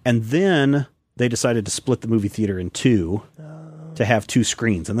 And then they decided to split the movie theater in two to have two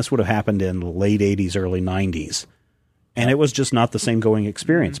screens. And this would have happened in the late 80s, early 90s. And it was just not the same going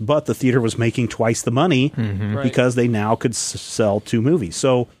experience. Mm-hmm. But the theater was making twice the money because they now could sell two movies.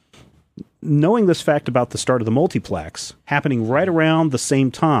 So knowing this fact about the start of the multiplex happening right around the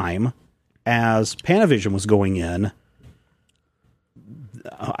same time as Panavision was going in,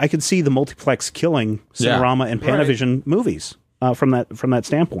 I could see the multiplex killing Cinerama and Panavision movies from that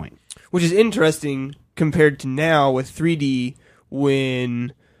standpoint. Which is interesting compared to now with 3D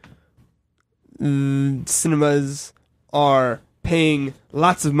when cinemas are paying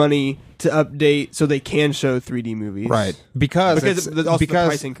lots of money to update so they can show 3D movies. Right. Because the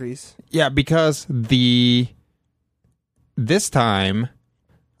price increase. Yeah, because this time,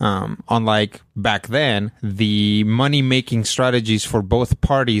 unlike back then, the money-making strategies for both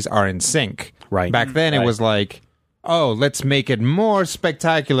parties are in sync. Right. Back then it was like, oh, let's make it more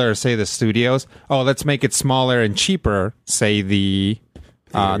spectacular, say the studios. Oh, let's make it smaller and cheaper, say the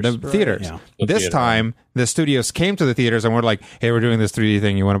theaters. Yeah. This time, the studios came to the theaters and were like, hey, we're doing this 3D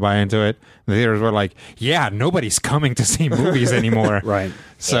thing. You want to buy into it? The theaters were like, yeah, nobody's coming to see movies anymore. Right.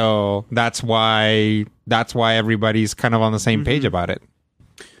 So that's why everybody's kind of on the same page about it.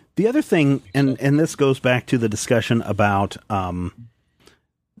 The other thing, and this goes back to the discussion about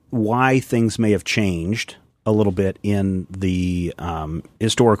why things may have changed a little bit in the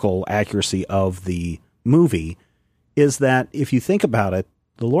historical accuracy of the movie, is that if you think about it,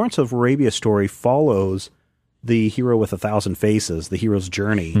 the Lawrence of Arabia story follows the hero with 1,000 faces, the hero's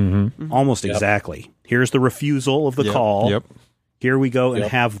journey, almost exactly. Here's the refusal of the call. Yep. Here we go and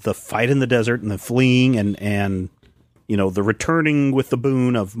have the fight in the desert and the fleeing and the returning with the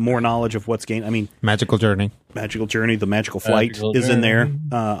boon of more knowledge of what's gained. I mean, Magical Journey, the magical flight is in there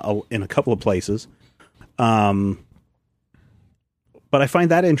in a couple of places. But I find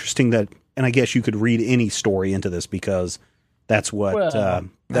that interesting that, and I guess you could read any story into this because that's what not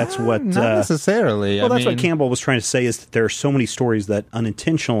necessarily. Well, that's what Campbell was trying to say, is that there are so many stories that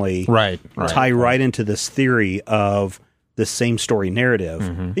unintentionally tie right into this theory of the same story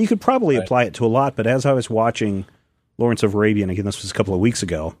narrative. You could probably apply it to a lot, but as I was watching Lawrence of Arabia, and again, this was a couple of weeks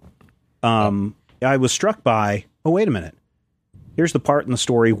ago, I was struck by, oh, wait a minute. Here's the part in the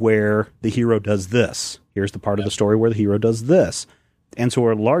story where the hero does this. Here's the part of the story where the hero does this. And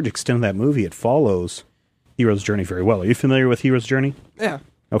so, a large extent of that movie, it follows Hero's Journey very well. Are you familiar with Hero's Journey? Yeah.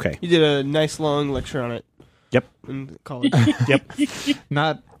 Okay. You did a nice long lecture on it. Yep. In college. Yep.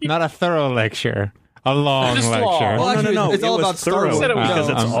 Not a thorough lecture. A long lecture. Well, actually, no. It's all about Star Wars. Because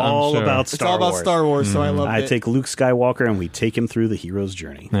it's all about Star Wars. It's all about Star Wars, so I love it. I take Luke Skywalker and we take him through the hero's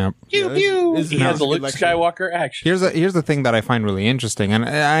journey. Yep. He has a Luke Skywalker action. Here's the thing that I find really interesting, and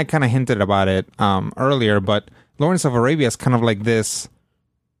I kind of hinted about it earlier, but Lawrence of Arabia is kind of like this,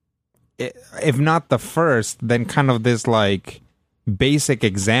 if not the first, then kind of this like basic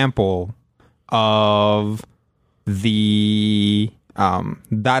example of the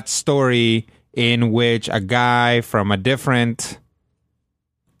that story in which a guy from a different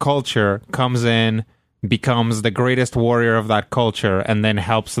culture comes in, becomes the greatest warrior of that culture, and then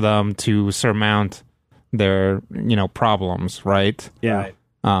helps them to surmount their, problems, right? Yeah.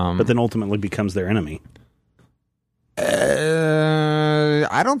 But then ultimately becomes their enemy.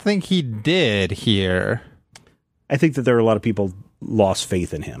 I don't think he did here. I think that there are a lot of people lost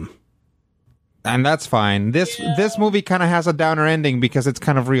faith in him. And that's fine. This movie kind of has a downer ending because it's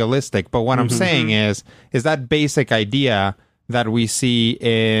kind of realistic. But what I'm saying is that basic idea that we see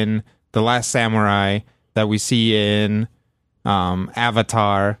in The Last Samurai, that we see in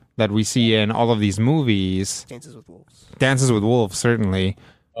Avatar, that we see in all of these movies. Dances with Wolves, certainly.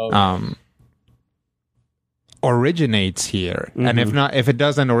 Originates here. And if it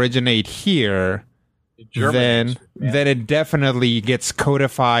doesn't originate here, then it definitely gets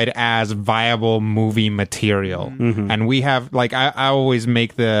codified as viable movie material. And we have, like, I always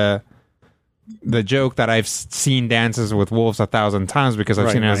make the joke that I've seen Dances with Wolves 1,000 times because I've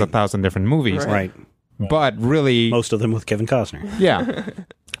seen it as 1,000 different movies. Right. But really, most of them with Kevin Costner. Yeah.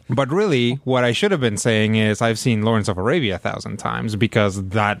 But really, what I should have been saying is I've seen Lawrence of Arabia 1,000 times because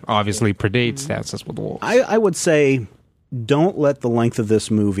that obviously predates Dances with Wolves. I would say don't let the length of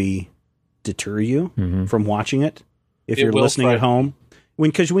this movie deter you from watching it if you're listening at home.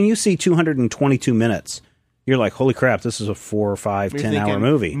 Because when you see 222 minutes, you're like, holy crap, this is a 4 or 5, 10-hour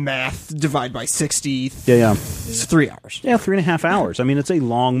movie. Math, divide by 60. Yeah. It's 3 hours. Yeah, 3.5 hours. I mean, it's a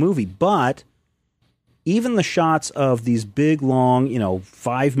long movie, but even the shots of these big, long,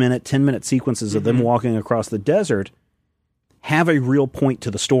 5-minute, 10-minute sequences of them walking across the desert, have a real point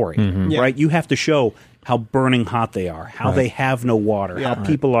to the story, right? You have to show how burning hot they are, how they have no water, how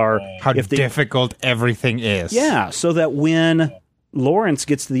people are... How difficult everything is. Yeah, so that when Lawrence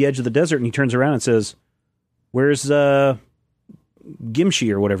gets to the edge of the desert and he turns around and says, where's Gimshi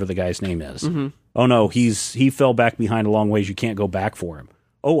or whatever the guy's name is? Oh, no, he fell back behind a long ways. You can't go back for him.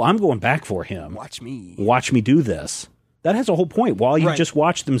 Oh, I'm going back for him. Watch me do this. That has a whole point. While you just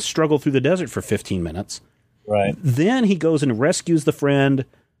watch them struggle through the desert for 15 minutes, then he goes and rescues the friend,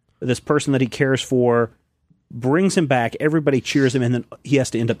 this person that he cares for, brings him back, everybody cheers him, and then he has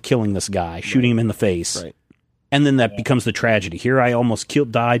to end up killing this guy, shooting him in the face. And then that becomes the tragedy. Here I almost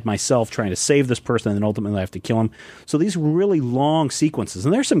died myself trying to save this person, and then ultimately I have to kill him. So these really long sequences,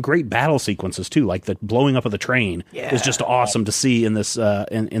 and there's some great battle sequences too, like the blowing up of the train is just awesome to see in this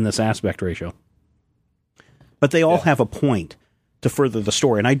in this aspect ratio. But they all have a point to further the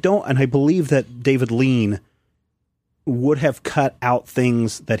story, and I believe that David Lean would have cut out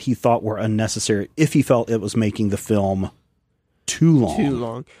things that he thought were unnecessary if he felt it was making the film too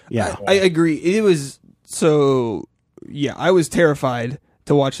long. Yeah, I agree. It was so. Yeah, I was terrified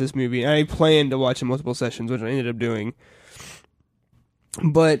to watch this movie. I planned to watch in multiple sessions, which I ended up doing.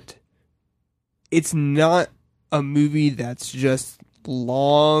 But it's not a movie that's just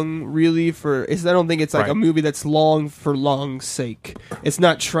long, really. I don't think it's like a movie that's long for long's sake. It's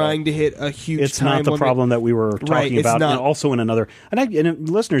not trying to hit a huge. It's not the problem that we were talking about, and also in another. And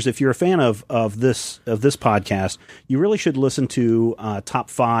listeners, if you're a fan of this podcast, you really should listen to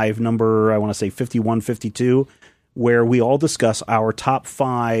Top 5 number, I want to say 51, 52, where we all discuss our top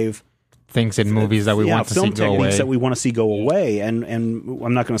 5 things in movies that we want to see go away. Techniques that we want to see go away, and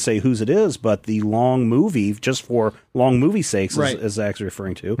I'm not going to say whose it is, but the long movie, just for long movie sakes, as Zach's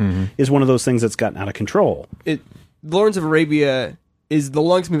referring to, is one of those things that's gotten out of control. Lawrence of Arabia is the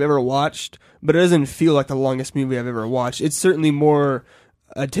longest movie I've ever watched, but it doesn't feel like the longest movie I've ever watched. It's certainly more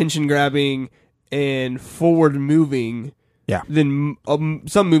attention-grabbing and forward-moving than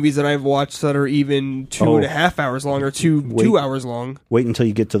some movies that I've watched that are even 2.5 hours long or 2 hours long. Wait until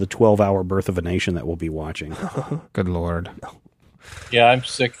you get to the 12-hour Birth of a Nation that we'll be watching. Good Lord. Yeah, I'm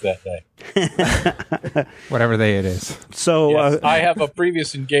sick that day. Whatever day it is. So I have a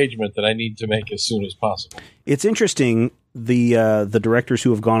previous engagement that I need to make as soon as possible. It's interesting, the directors who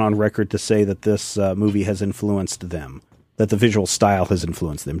have gone on record to say that this movie has influenced them, that the visual style has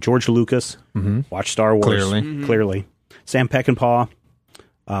influenced them. George Lucas, watched Star Wars. Clearly. Sam Peckinpah,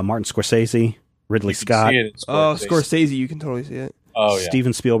 Martin Scorsese, Ridley Scott. Scorsese, you can totally see it. Oh, yeah.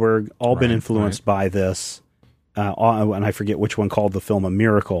 Steven Spielberg, all been influenced by this. And I forget which one called the film a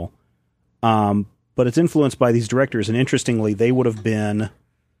miracle. But it's influenced by these directors, and interestingly, they would have been...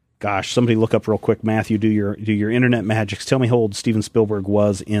 Gosh, somebody look up real quick. Matthew, do your internet magics. Tell me how old Steven Spielberg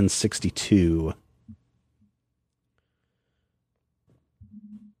was in 1962.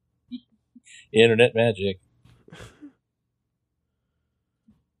 Internet magic.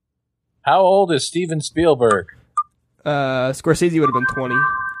 How old is Steven Spielberg? Scorsese would have been 20.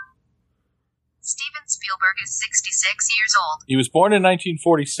 Steven Spielberg is 66 years old. He was born in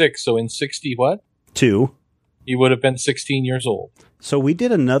 1946, so in 60 what? 2. He would have been 16 years old. So we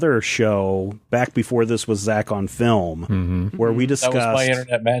did another show back before this was Zach on Film, where we discussed... That was my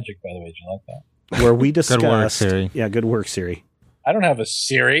internet magic, by the way. Did you like that? Where we discussed... Good work, Siri. Yeah, good work, Siri. I don't have a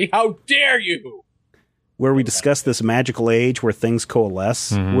Siri. How dare you? Where we discussed this magical age where things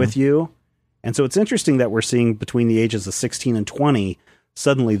coalesce with you. And so it's interesting that we're seeing between the ages of 16 and 20,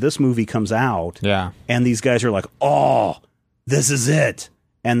 suddenly this movie comes out. Yeah. And these guys are like, oh, this is it.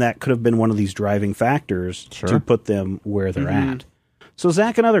 And that could have been one of these driving factors to put them where they're at. So,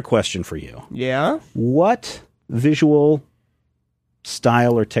 Zach, another question for you. Yeah? What visual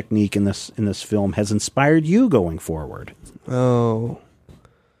style or technique in this film has inspired you going forward? Oh,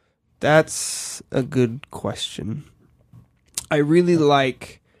 that's a good question. I really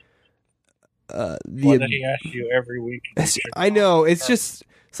like What he asks you every week. I know, it's just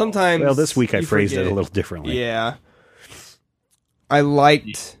sometimes... Well, this week I phrased it a little differently. Yeah. I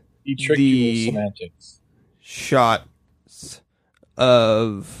liked he tricked you with semantics. Shots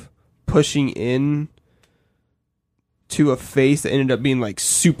of pushing in to a face that ended up being like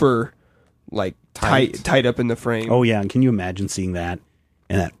super like tight up in the frame. Oh yeah, and can you imagine seeing that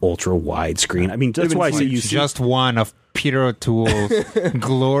in that ultra wide screen? I mean, that's why I say you just one of Peter O'Toole's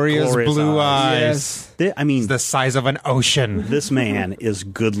glorious blue eyes. Yes. I mean, it's the size of an ocean. This man is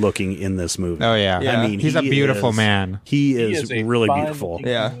good looking in this movie. Oh yeah. I mean, he's a beautiful man. He is really beautiful.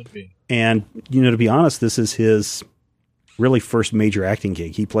 Yeah. And to be honest, this is his really first major acting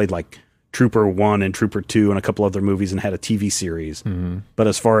gig. He played like Trooper 1 and Trooper 2 and a couple other movies and had a TV series. But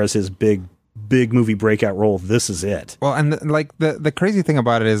as far as his big big movie breakout role, this is it. Well, and the crazy thing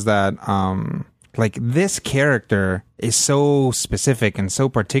about it is that like this character is so specific and so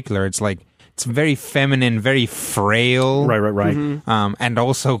particular. It's like it's very feminine, very frail, right, and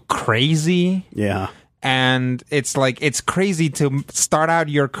also crazy. Yeah. And it's like, it's crazy to start out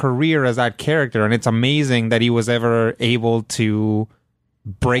your career as that character, and it's amazing that he was ever able to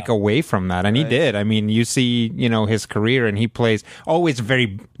break away from that. And he did. I mean, you see, his career, and he plays always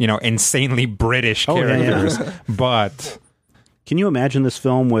very, insanely British characters. Yeah. But can you imagine this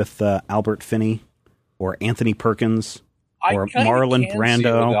film with Albert Finney or Anthony Perkins or Marlon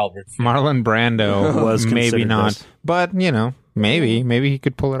Brando? Marlon Brando was maybe not, this. but maybe he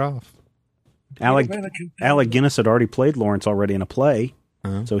could pull it off. Alec Guinness had already played Lawrence already in a play,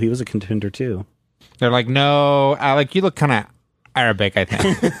 so he was a contender too. They're like, no, Alec, you look kind of Arabic, I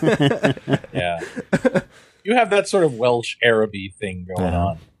think. Yeah. You have that sort of Welsh Araby thing going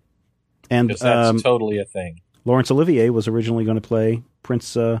on. And that's totally a thing. Laurence Olivier was originally going to play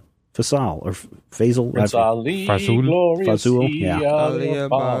Prince Faisal or Faisal. Prince Ali, Fazul, yeah.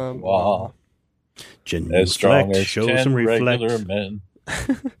 As strong as show 10 some regular reflect. men.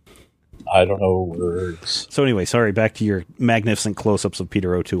 I don't know words. So anyway, sorry, back to your magnificent close-ups of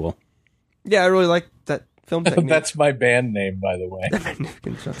Peter O'Toole. Yeah, I really like that film technique. That's my band name, by the way.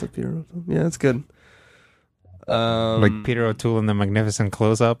 Magnificent shots of Peter O'Toole. Yeah, that's good. Like Peter O'Toole in the magnificent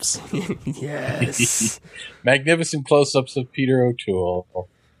close-ups. Yes. Magnificent close-ups of Peter O'Toole.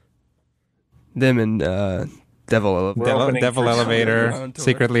 Them and Devil Elevator,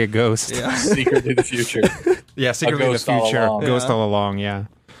 secretly a ghost. Yeah. Secretly the future. Yeah, secretly the Ghost all future. along. Ghost all along, yeah.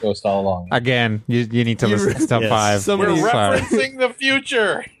 Ghost all along. Again, you need to listen to step 5. We're Somebody- referencing the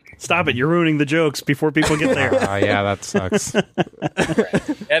future. Stop it! You're ruining the jokes before people get there. Oh, yeah, that sucks.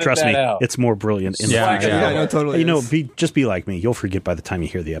 Edit Trust that me, out. it's more brilliant. In Yeah, the future. Yeah, no, totally. Just be like me. You'll forget by the time you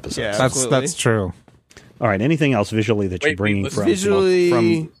hear the episode. Yeah. That's Absolutely. true. All right. Anything else visually that you're Wait, bringing let's from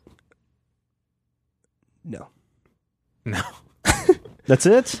Visually, no. No. That's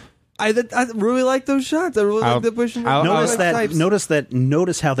it. I really like those shots. I really like the pushing.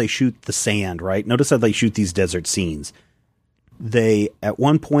 Notice how they shoot the sand. Right. Notice how they shoot these desert scenes. They at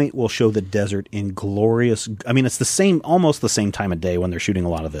one point will show the desert in glorious. I mean, it's almost the same time of day when they're shooting a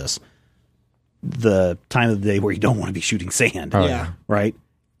lot of this. The time of the day where you don't want to be shooting sand. Oh, Yeah. Right.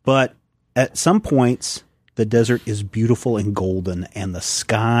 But at some points, the desert is beautiful and golden, and the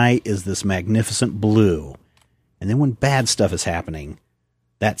sky is this magnificent blue. And then when bad stuff is happening,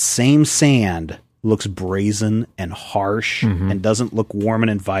 that same sand looks brazen and harsh and doesn't look warm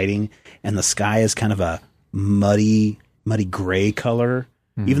and inviting, and the sky is kind of a muddy gray color.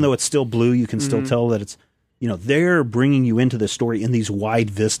 Even though it's still blue, you can still tell that it's, they're bringing you into this story in these wide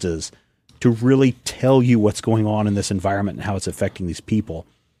vistas to really tell you what's going on in this environment and how it's affecting these people.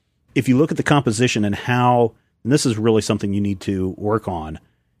 If you look at the composition and how, and this is really something you need to work on,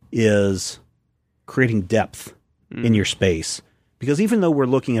 is creating depth in your space. Because even though we're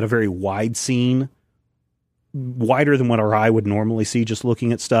looking at a very wide scene, wider than what our eye would normally see just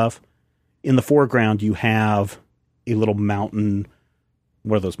looking at stuff, in the foreground you have a little mountain,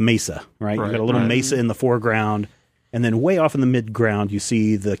 what are those, mesa, right? You've got a little mesa in the foreground, and then way off in the midground you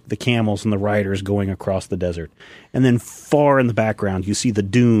see the camels and the riders going across the desert. And then far in the background you see the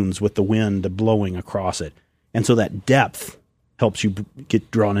dunes with the wind blowing across it. And so that depth helps you get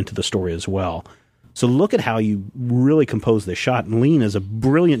drawn into the story as well. So look at how you really compose this shot. And Lean is a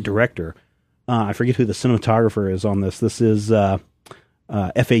brilliant director. I forget who the cinematographer is on this. This is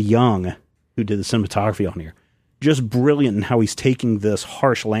F.A. Young, who did the cinematography on here. Just brilliant in how he's taking this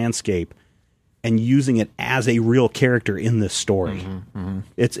harsh landscape and using it as a real character in this story.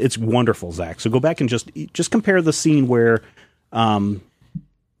 It's wonderful, Zach. So go back and just compare the scene where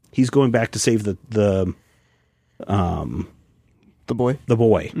he's going back to save the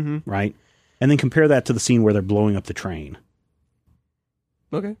boy, right? And then compare that to the scene where they're blowing up the train.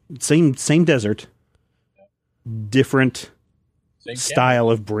 Okay. Same desert, different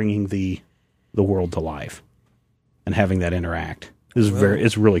style of bringing the world to life and having that interact.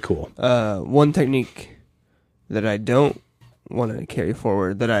 It's really cool. One technique that I don't want to carry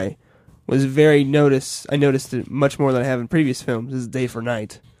forward that I was I noticed it much more than I have in previous films is day for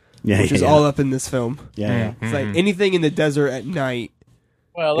night. Which is all up in this film. Yeah. It's like anything in the desert at night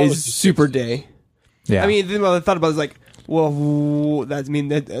Well, is super day. Yeah. I mean, then what I thought about is like, well,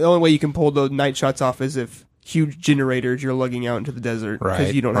 the only way you can pull those night shots off is if huge generators you're lugging out into the desert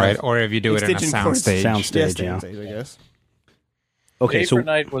because you don't have or if you do it in a extension cords. soundstage. Soundstage, I guess. Okay, Day so for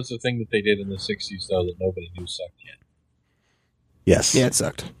Night was the thing that they did in the 60s, though, that nobody knew sucked yet. yes. Yeah, it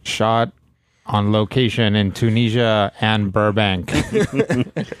sucked. Shot on location in Tunisia and Burbank.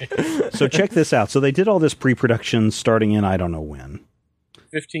 So check this out. So they did all this pre-production starting in I don't know when.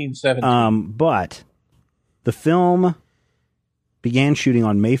 15, 17. But the film began shooting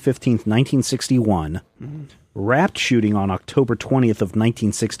on May 15th, 1961, wrapped shooting on October 20th of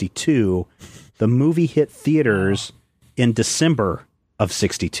 1962. The movie hit theaters in December of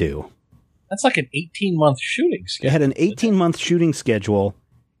 62. That's like an 18-month shooting schedule. They had an 18-month shooting schedule,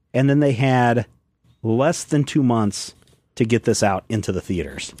 and then they had less than 2 months to get this out into the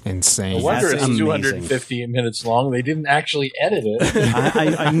theaters. Insane. No wonder That's it's amazing. 250 minutes long. They didn't actually edit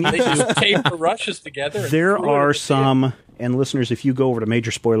it. They just taped the rushes together. There are some, and listeners, if you go over to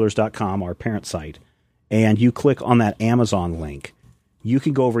majorspoilers.com, our parent site, and you click on that Amazon link, you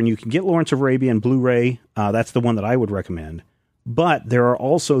can go over and you can get Lawrence of Arabia and Blu-ray. That's the one that I would recommend. But there are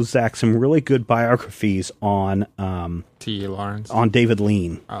also, Zach, some really good biographies on T. Lawrence. on David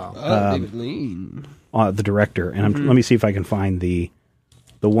Lean. David Lean. The director, and let me see if I can find the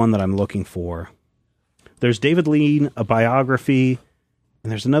one that I'm looking for. There's David Lean, a biography,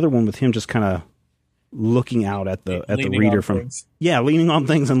 and there's another one with him just kind of looking out at the reader from leaning on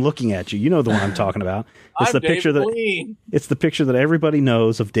things and looking at you. You know the one I'm talking about. It's the picture it's the picture that everybody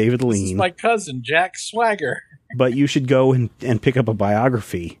knows of David Lean. This is my cousin Jack Swagger. But you should go and pick up a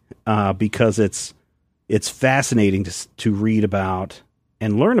biography because it's fascinating to read about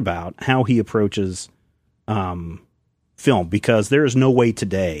and learn about how he approaches film, because there is no way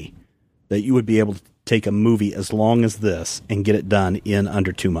today that you would be able to take a movie as long as this and get it done in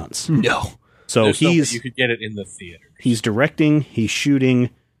under 2 months. No. So you could get it in the theater. He's directing, he's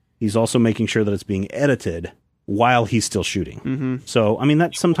shooting, he's also making sure that it's being edited while he's still shooting. Mm-hmm. So, I mean,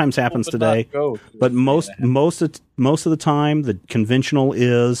 that sometimes happens today, but most of the time, the conventional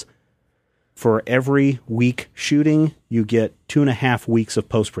is for every week shooting, you get 2.5 weeks of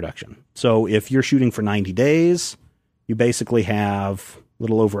post-production. So if you're shooting for 90 days, you basically have a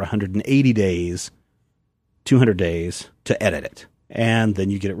little over 180 days, 200 days to edit it. And then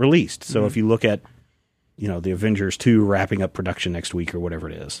you get it released. So if you look at, the Avengers 2 wrapping up production next week or whatever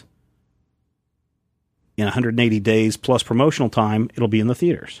it is, in 180 days plus promotional time, it'll be in the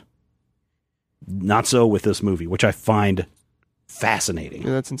theaters. Not so with this movie, which I find fascinating.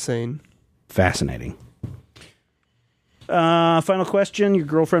 Yeah, that's insane. Fascinating. Final question. Your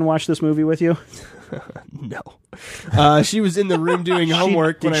girlfriend watched this movie with you? No. She was in the room doing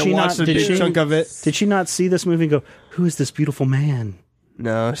homework when I watched a big chunk of it. Did she not see this movie and go, who is this beautiful man?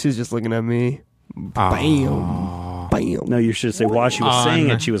 No, she's just looking at me. Bam. Bam. No, you should say while she was saying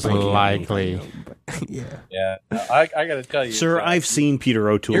it, she was looking likely. Yeah. I got to tell you, sir, I've seen Peter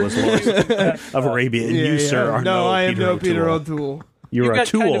O'Toole as Lawrence of Arabia, and you, sir, are I am no Peter O'Toole. You're a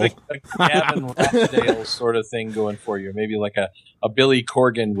tool. Kind of a Gavin Rossdale sort of thing going for you. Maybe like a Billy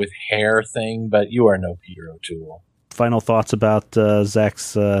Corgan with hair thing, but you are no Peter O'Toole. Final thoughts about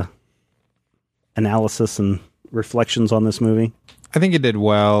Zach's analysis and reflections on this movie? I think it did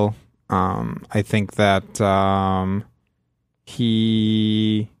well. I think that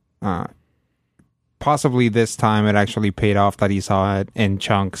he possibly this time it actually paid off that he saw it in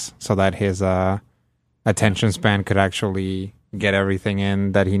chunks so that his attention span could actually get everything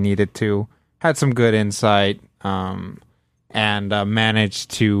in that he needed to. Had some good insight and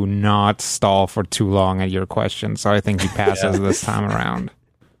managed to not stall for too long at your question. So I think he passes this time around.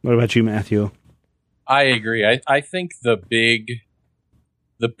 What about you, Matthew? I agree. I think the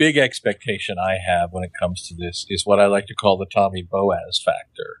big expectation I have when it comes to this is what I like to call the Tommy Boaz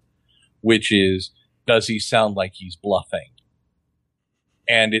factor, which is, does he sound like he's bluffing?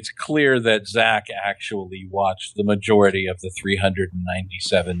 And it's clear that Zach actually watched the majority of the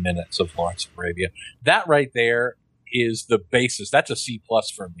 397 minutes of Lawrence of Arabia. That right there is the basis. That's a C+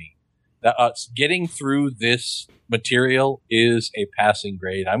 for me. Getting through this material is a passing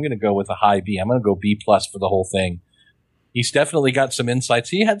grade. I'm going to go with a high B. I'm going to go B+ for the whole thing. He's definitely got some insights.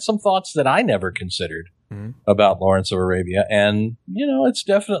 He had some thoughts that I never considered about Lawrence of Arabia. And, it's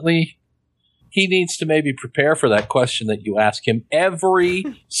definitely... He needs to maybe prepare for that question that you ask him every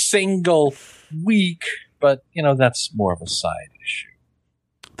single week. But, that's more of a side issue.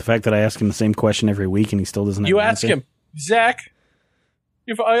 The fact that I ask him the same question every week and he still doesn't have You an ask answer? him, Zach,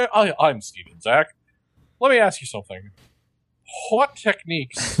 I'm Steven, Zach. Let me ask you something. What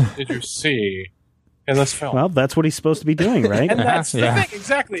techniques did you see in this film? Well, that's what he's supposed to be doing, right? And that's the thing,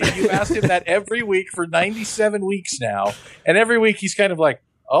 exactly. You've asked him that every week for 97 weeks now. And every week he's kind of like,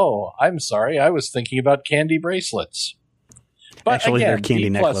 oh, I'm sorry. I was thinking about candy bracelets. But actually, again, they're candy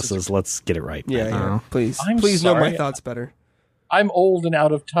necklaces. Let's get it right. Yeah. Please. I'm Please sorry. know my thoughts better. I'm old and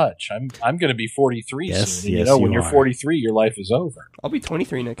out of touch. I'm going to be 43 soon. Yes, When you you're are. 43, your life is over. I'll be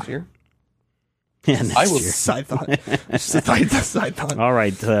 23 next year. I will. Side thought. Side thought. All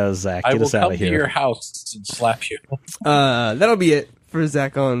right, Zach, I get will us out come of to here. your house and slap you. That'll be it for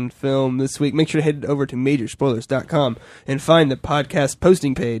Zach on Film this week. Make sure to head over to majorspoilers.com and find the podcast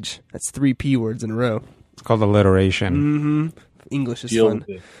posting page. That's 3 P words in a row. It's called alliteration. Mm-hmm. English is fun.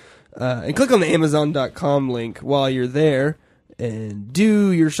 And click on the Amazon.com link while you're there and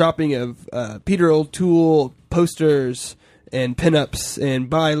do your shopping of Peter O'Toole posters and pinups and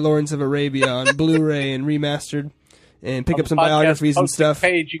buy Lawrence of Arabia on Blu-ray and remastered and pick up some biographies and stuff.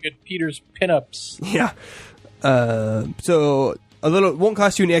 Page, you get Peter's pinups. Yeah. So a little won't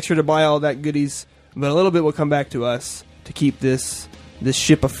cost you any extra to buy all that goodies, but a little bit will come back to us to keep this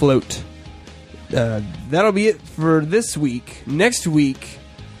ship afloat. That'll be it for this week. Next week,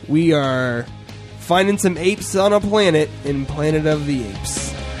 we are finding some apes on a planet in Planet of the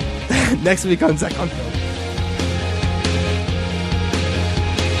Apes. Next week on Zach on Film.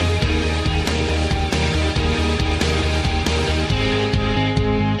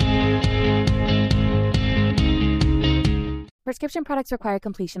 Prescription products require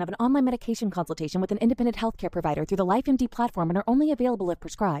completion of an online medication consultation with an independent healthcare provider through the LifeMD platform and are only available if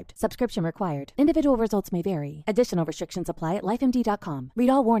prescribed. Subscription required. Individual results may vary. Additional restrictions apply at lifemd.com. Read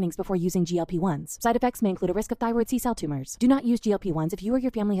all warnings before using GLP-1s. Side effects may include a risk of thyroid C-cell tumors. Do not use GLP-1s if you or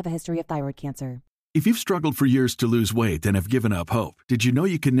your family have a history of thyroid cancer. If you've struggled for years to lose weight and have given up hope, did you know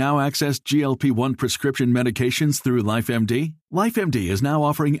you can now access GLP-1 prescription medications through LifeMD? LifeMD is now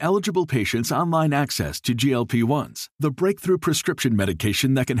offering eligible patients online access to GLP-1s, the breakthrough prescription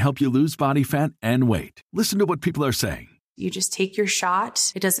medication that can help you lose body fat and weight. Listen to what people are saying. You just take your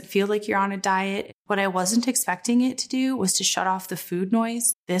shot. It doesn't feel like you're on a diet. What I wasn't expecting it to do was to shut off the food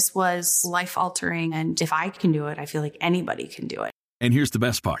noise. This was life-altering, and if I can do it, I feel like anybody can do it. And here's the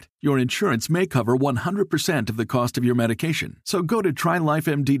best part. Your insurance may cover 100% of the cost of your medication. So go to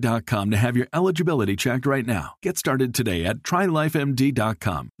TryLifeMD.com to have your eligibility checked right now. Get started today at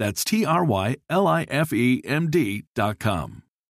TryLifeMD.com. That's TryLifeMD.com.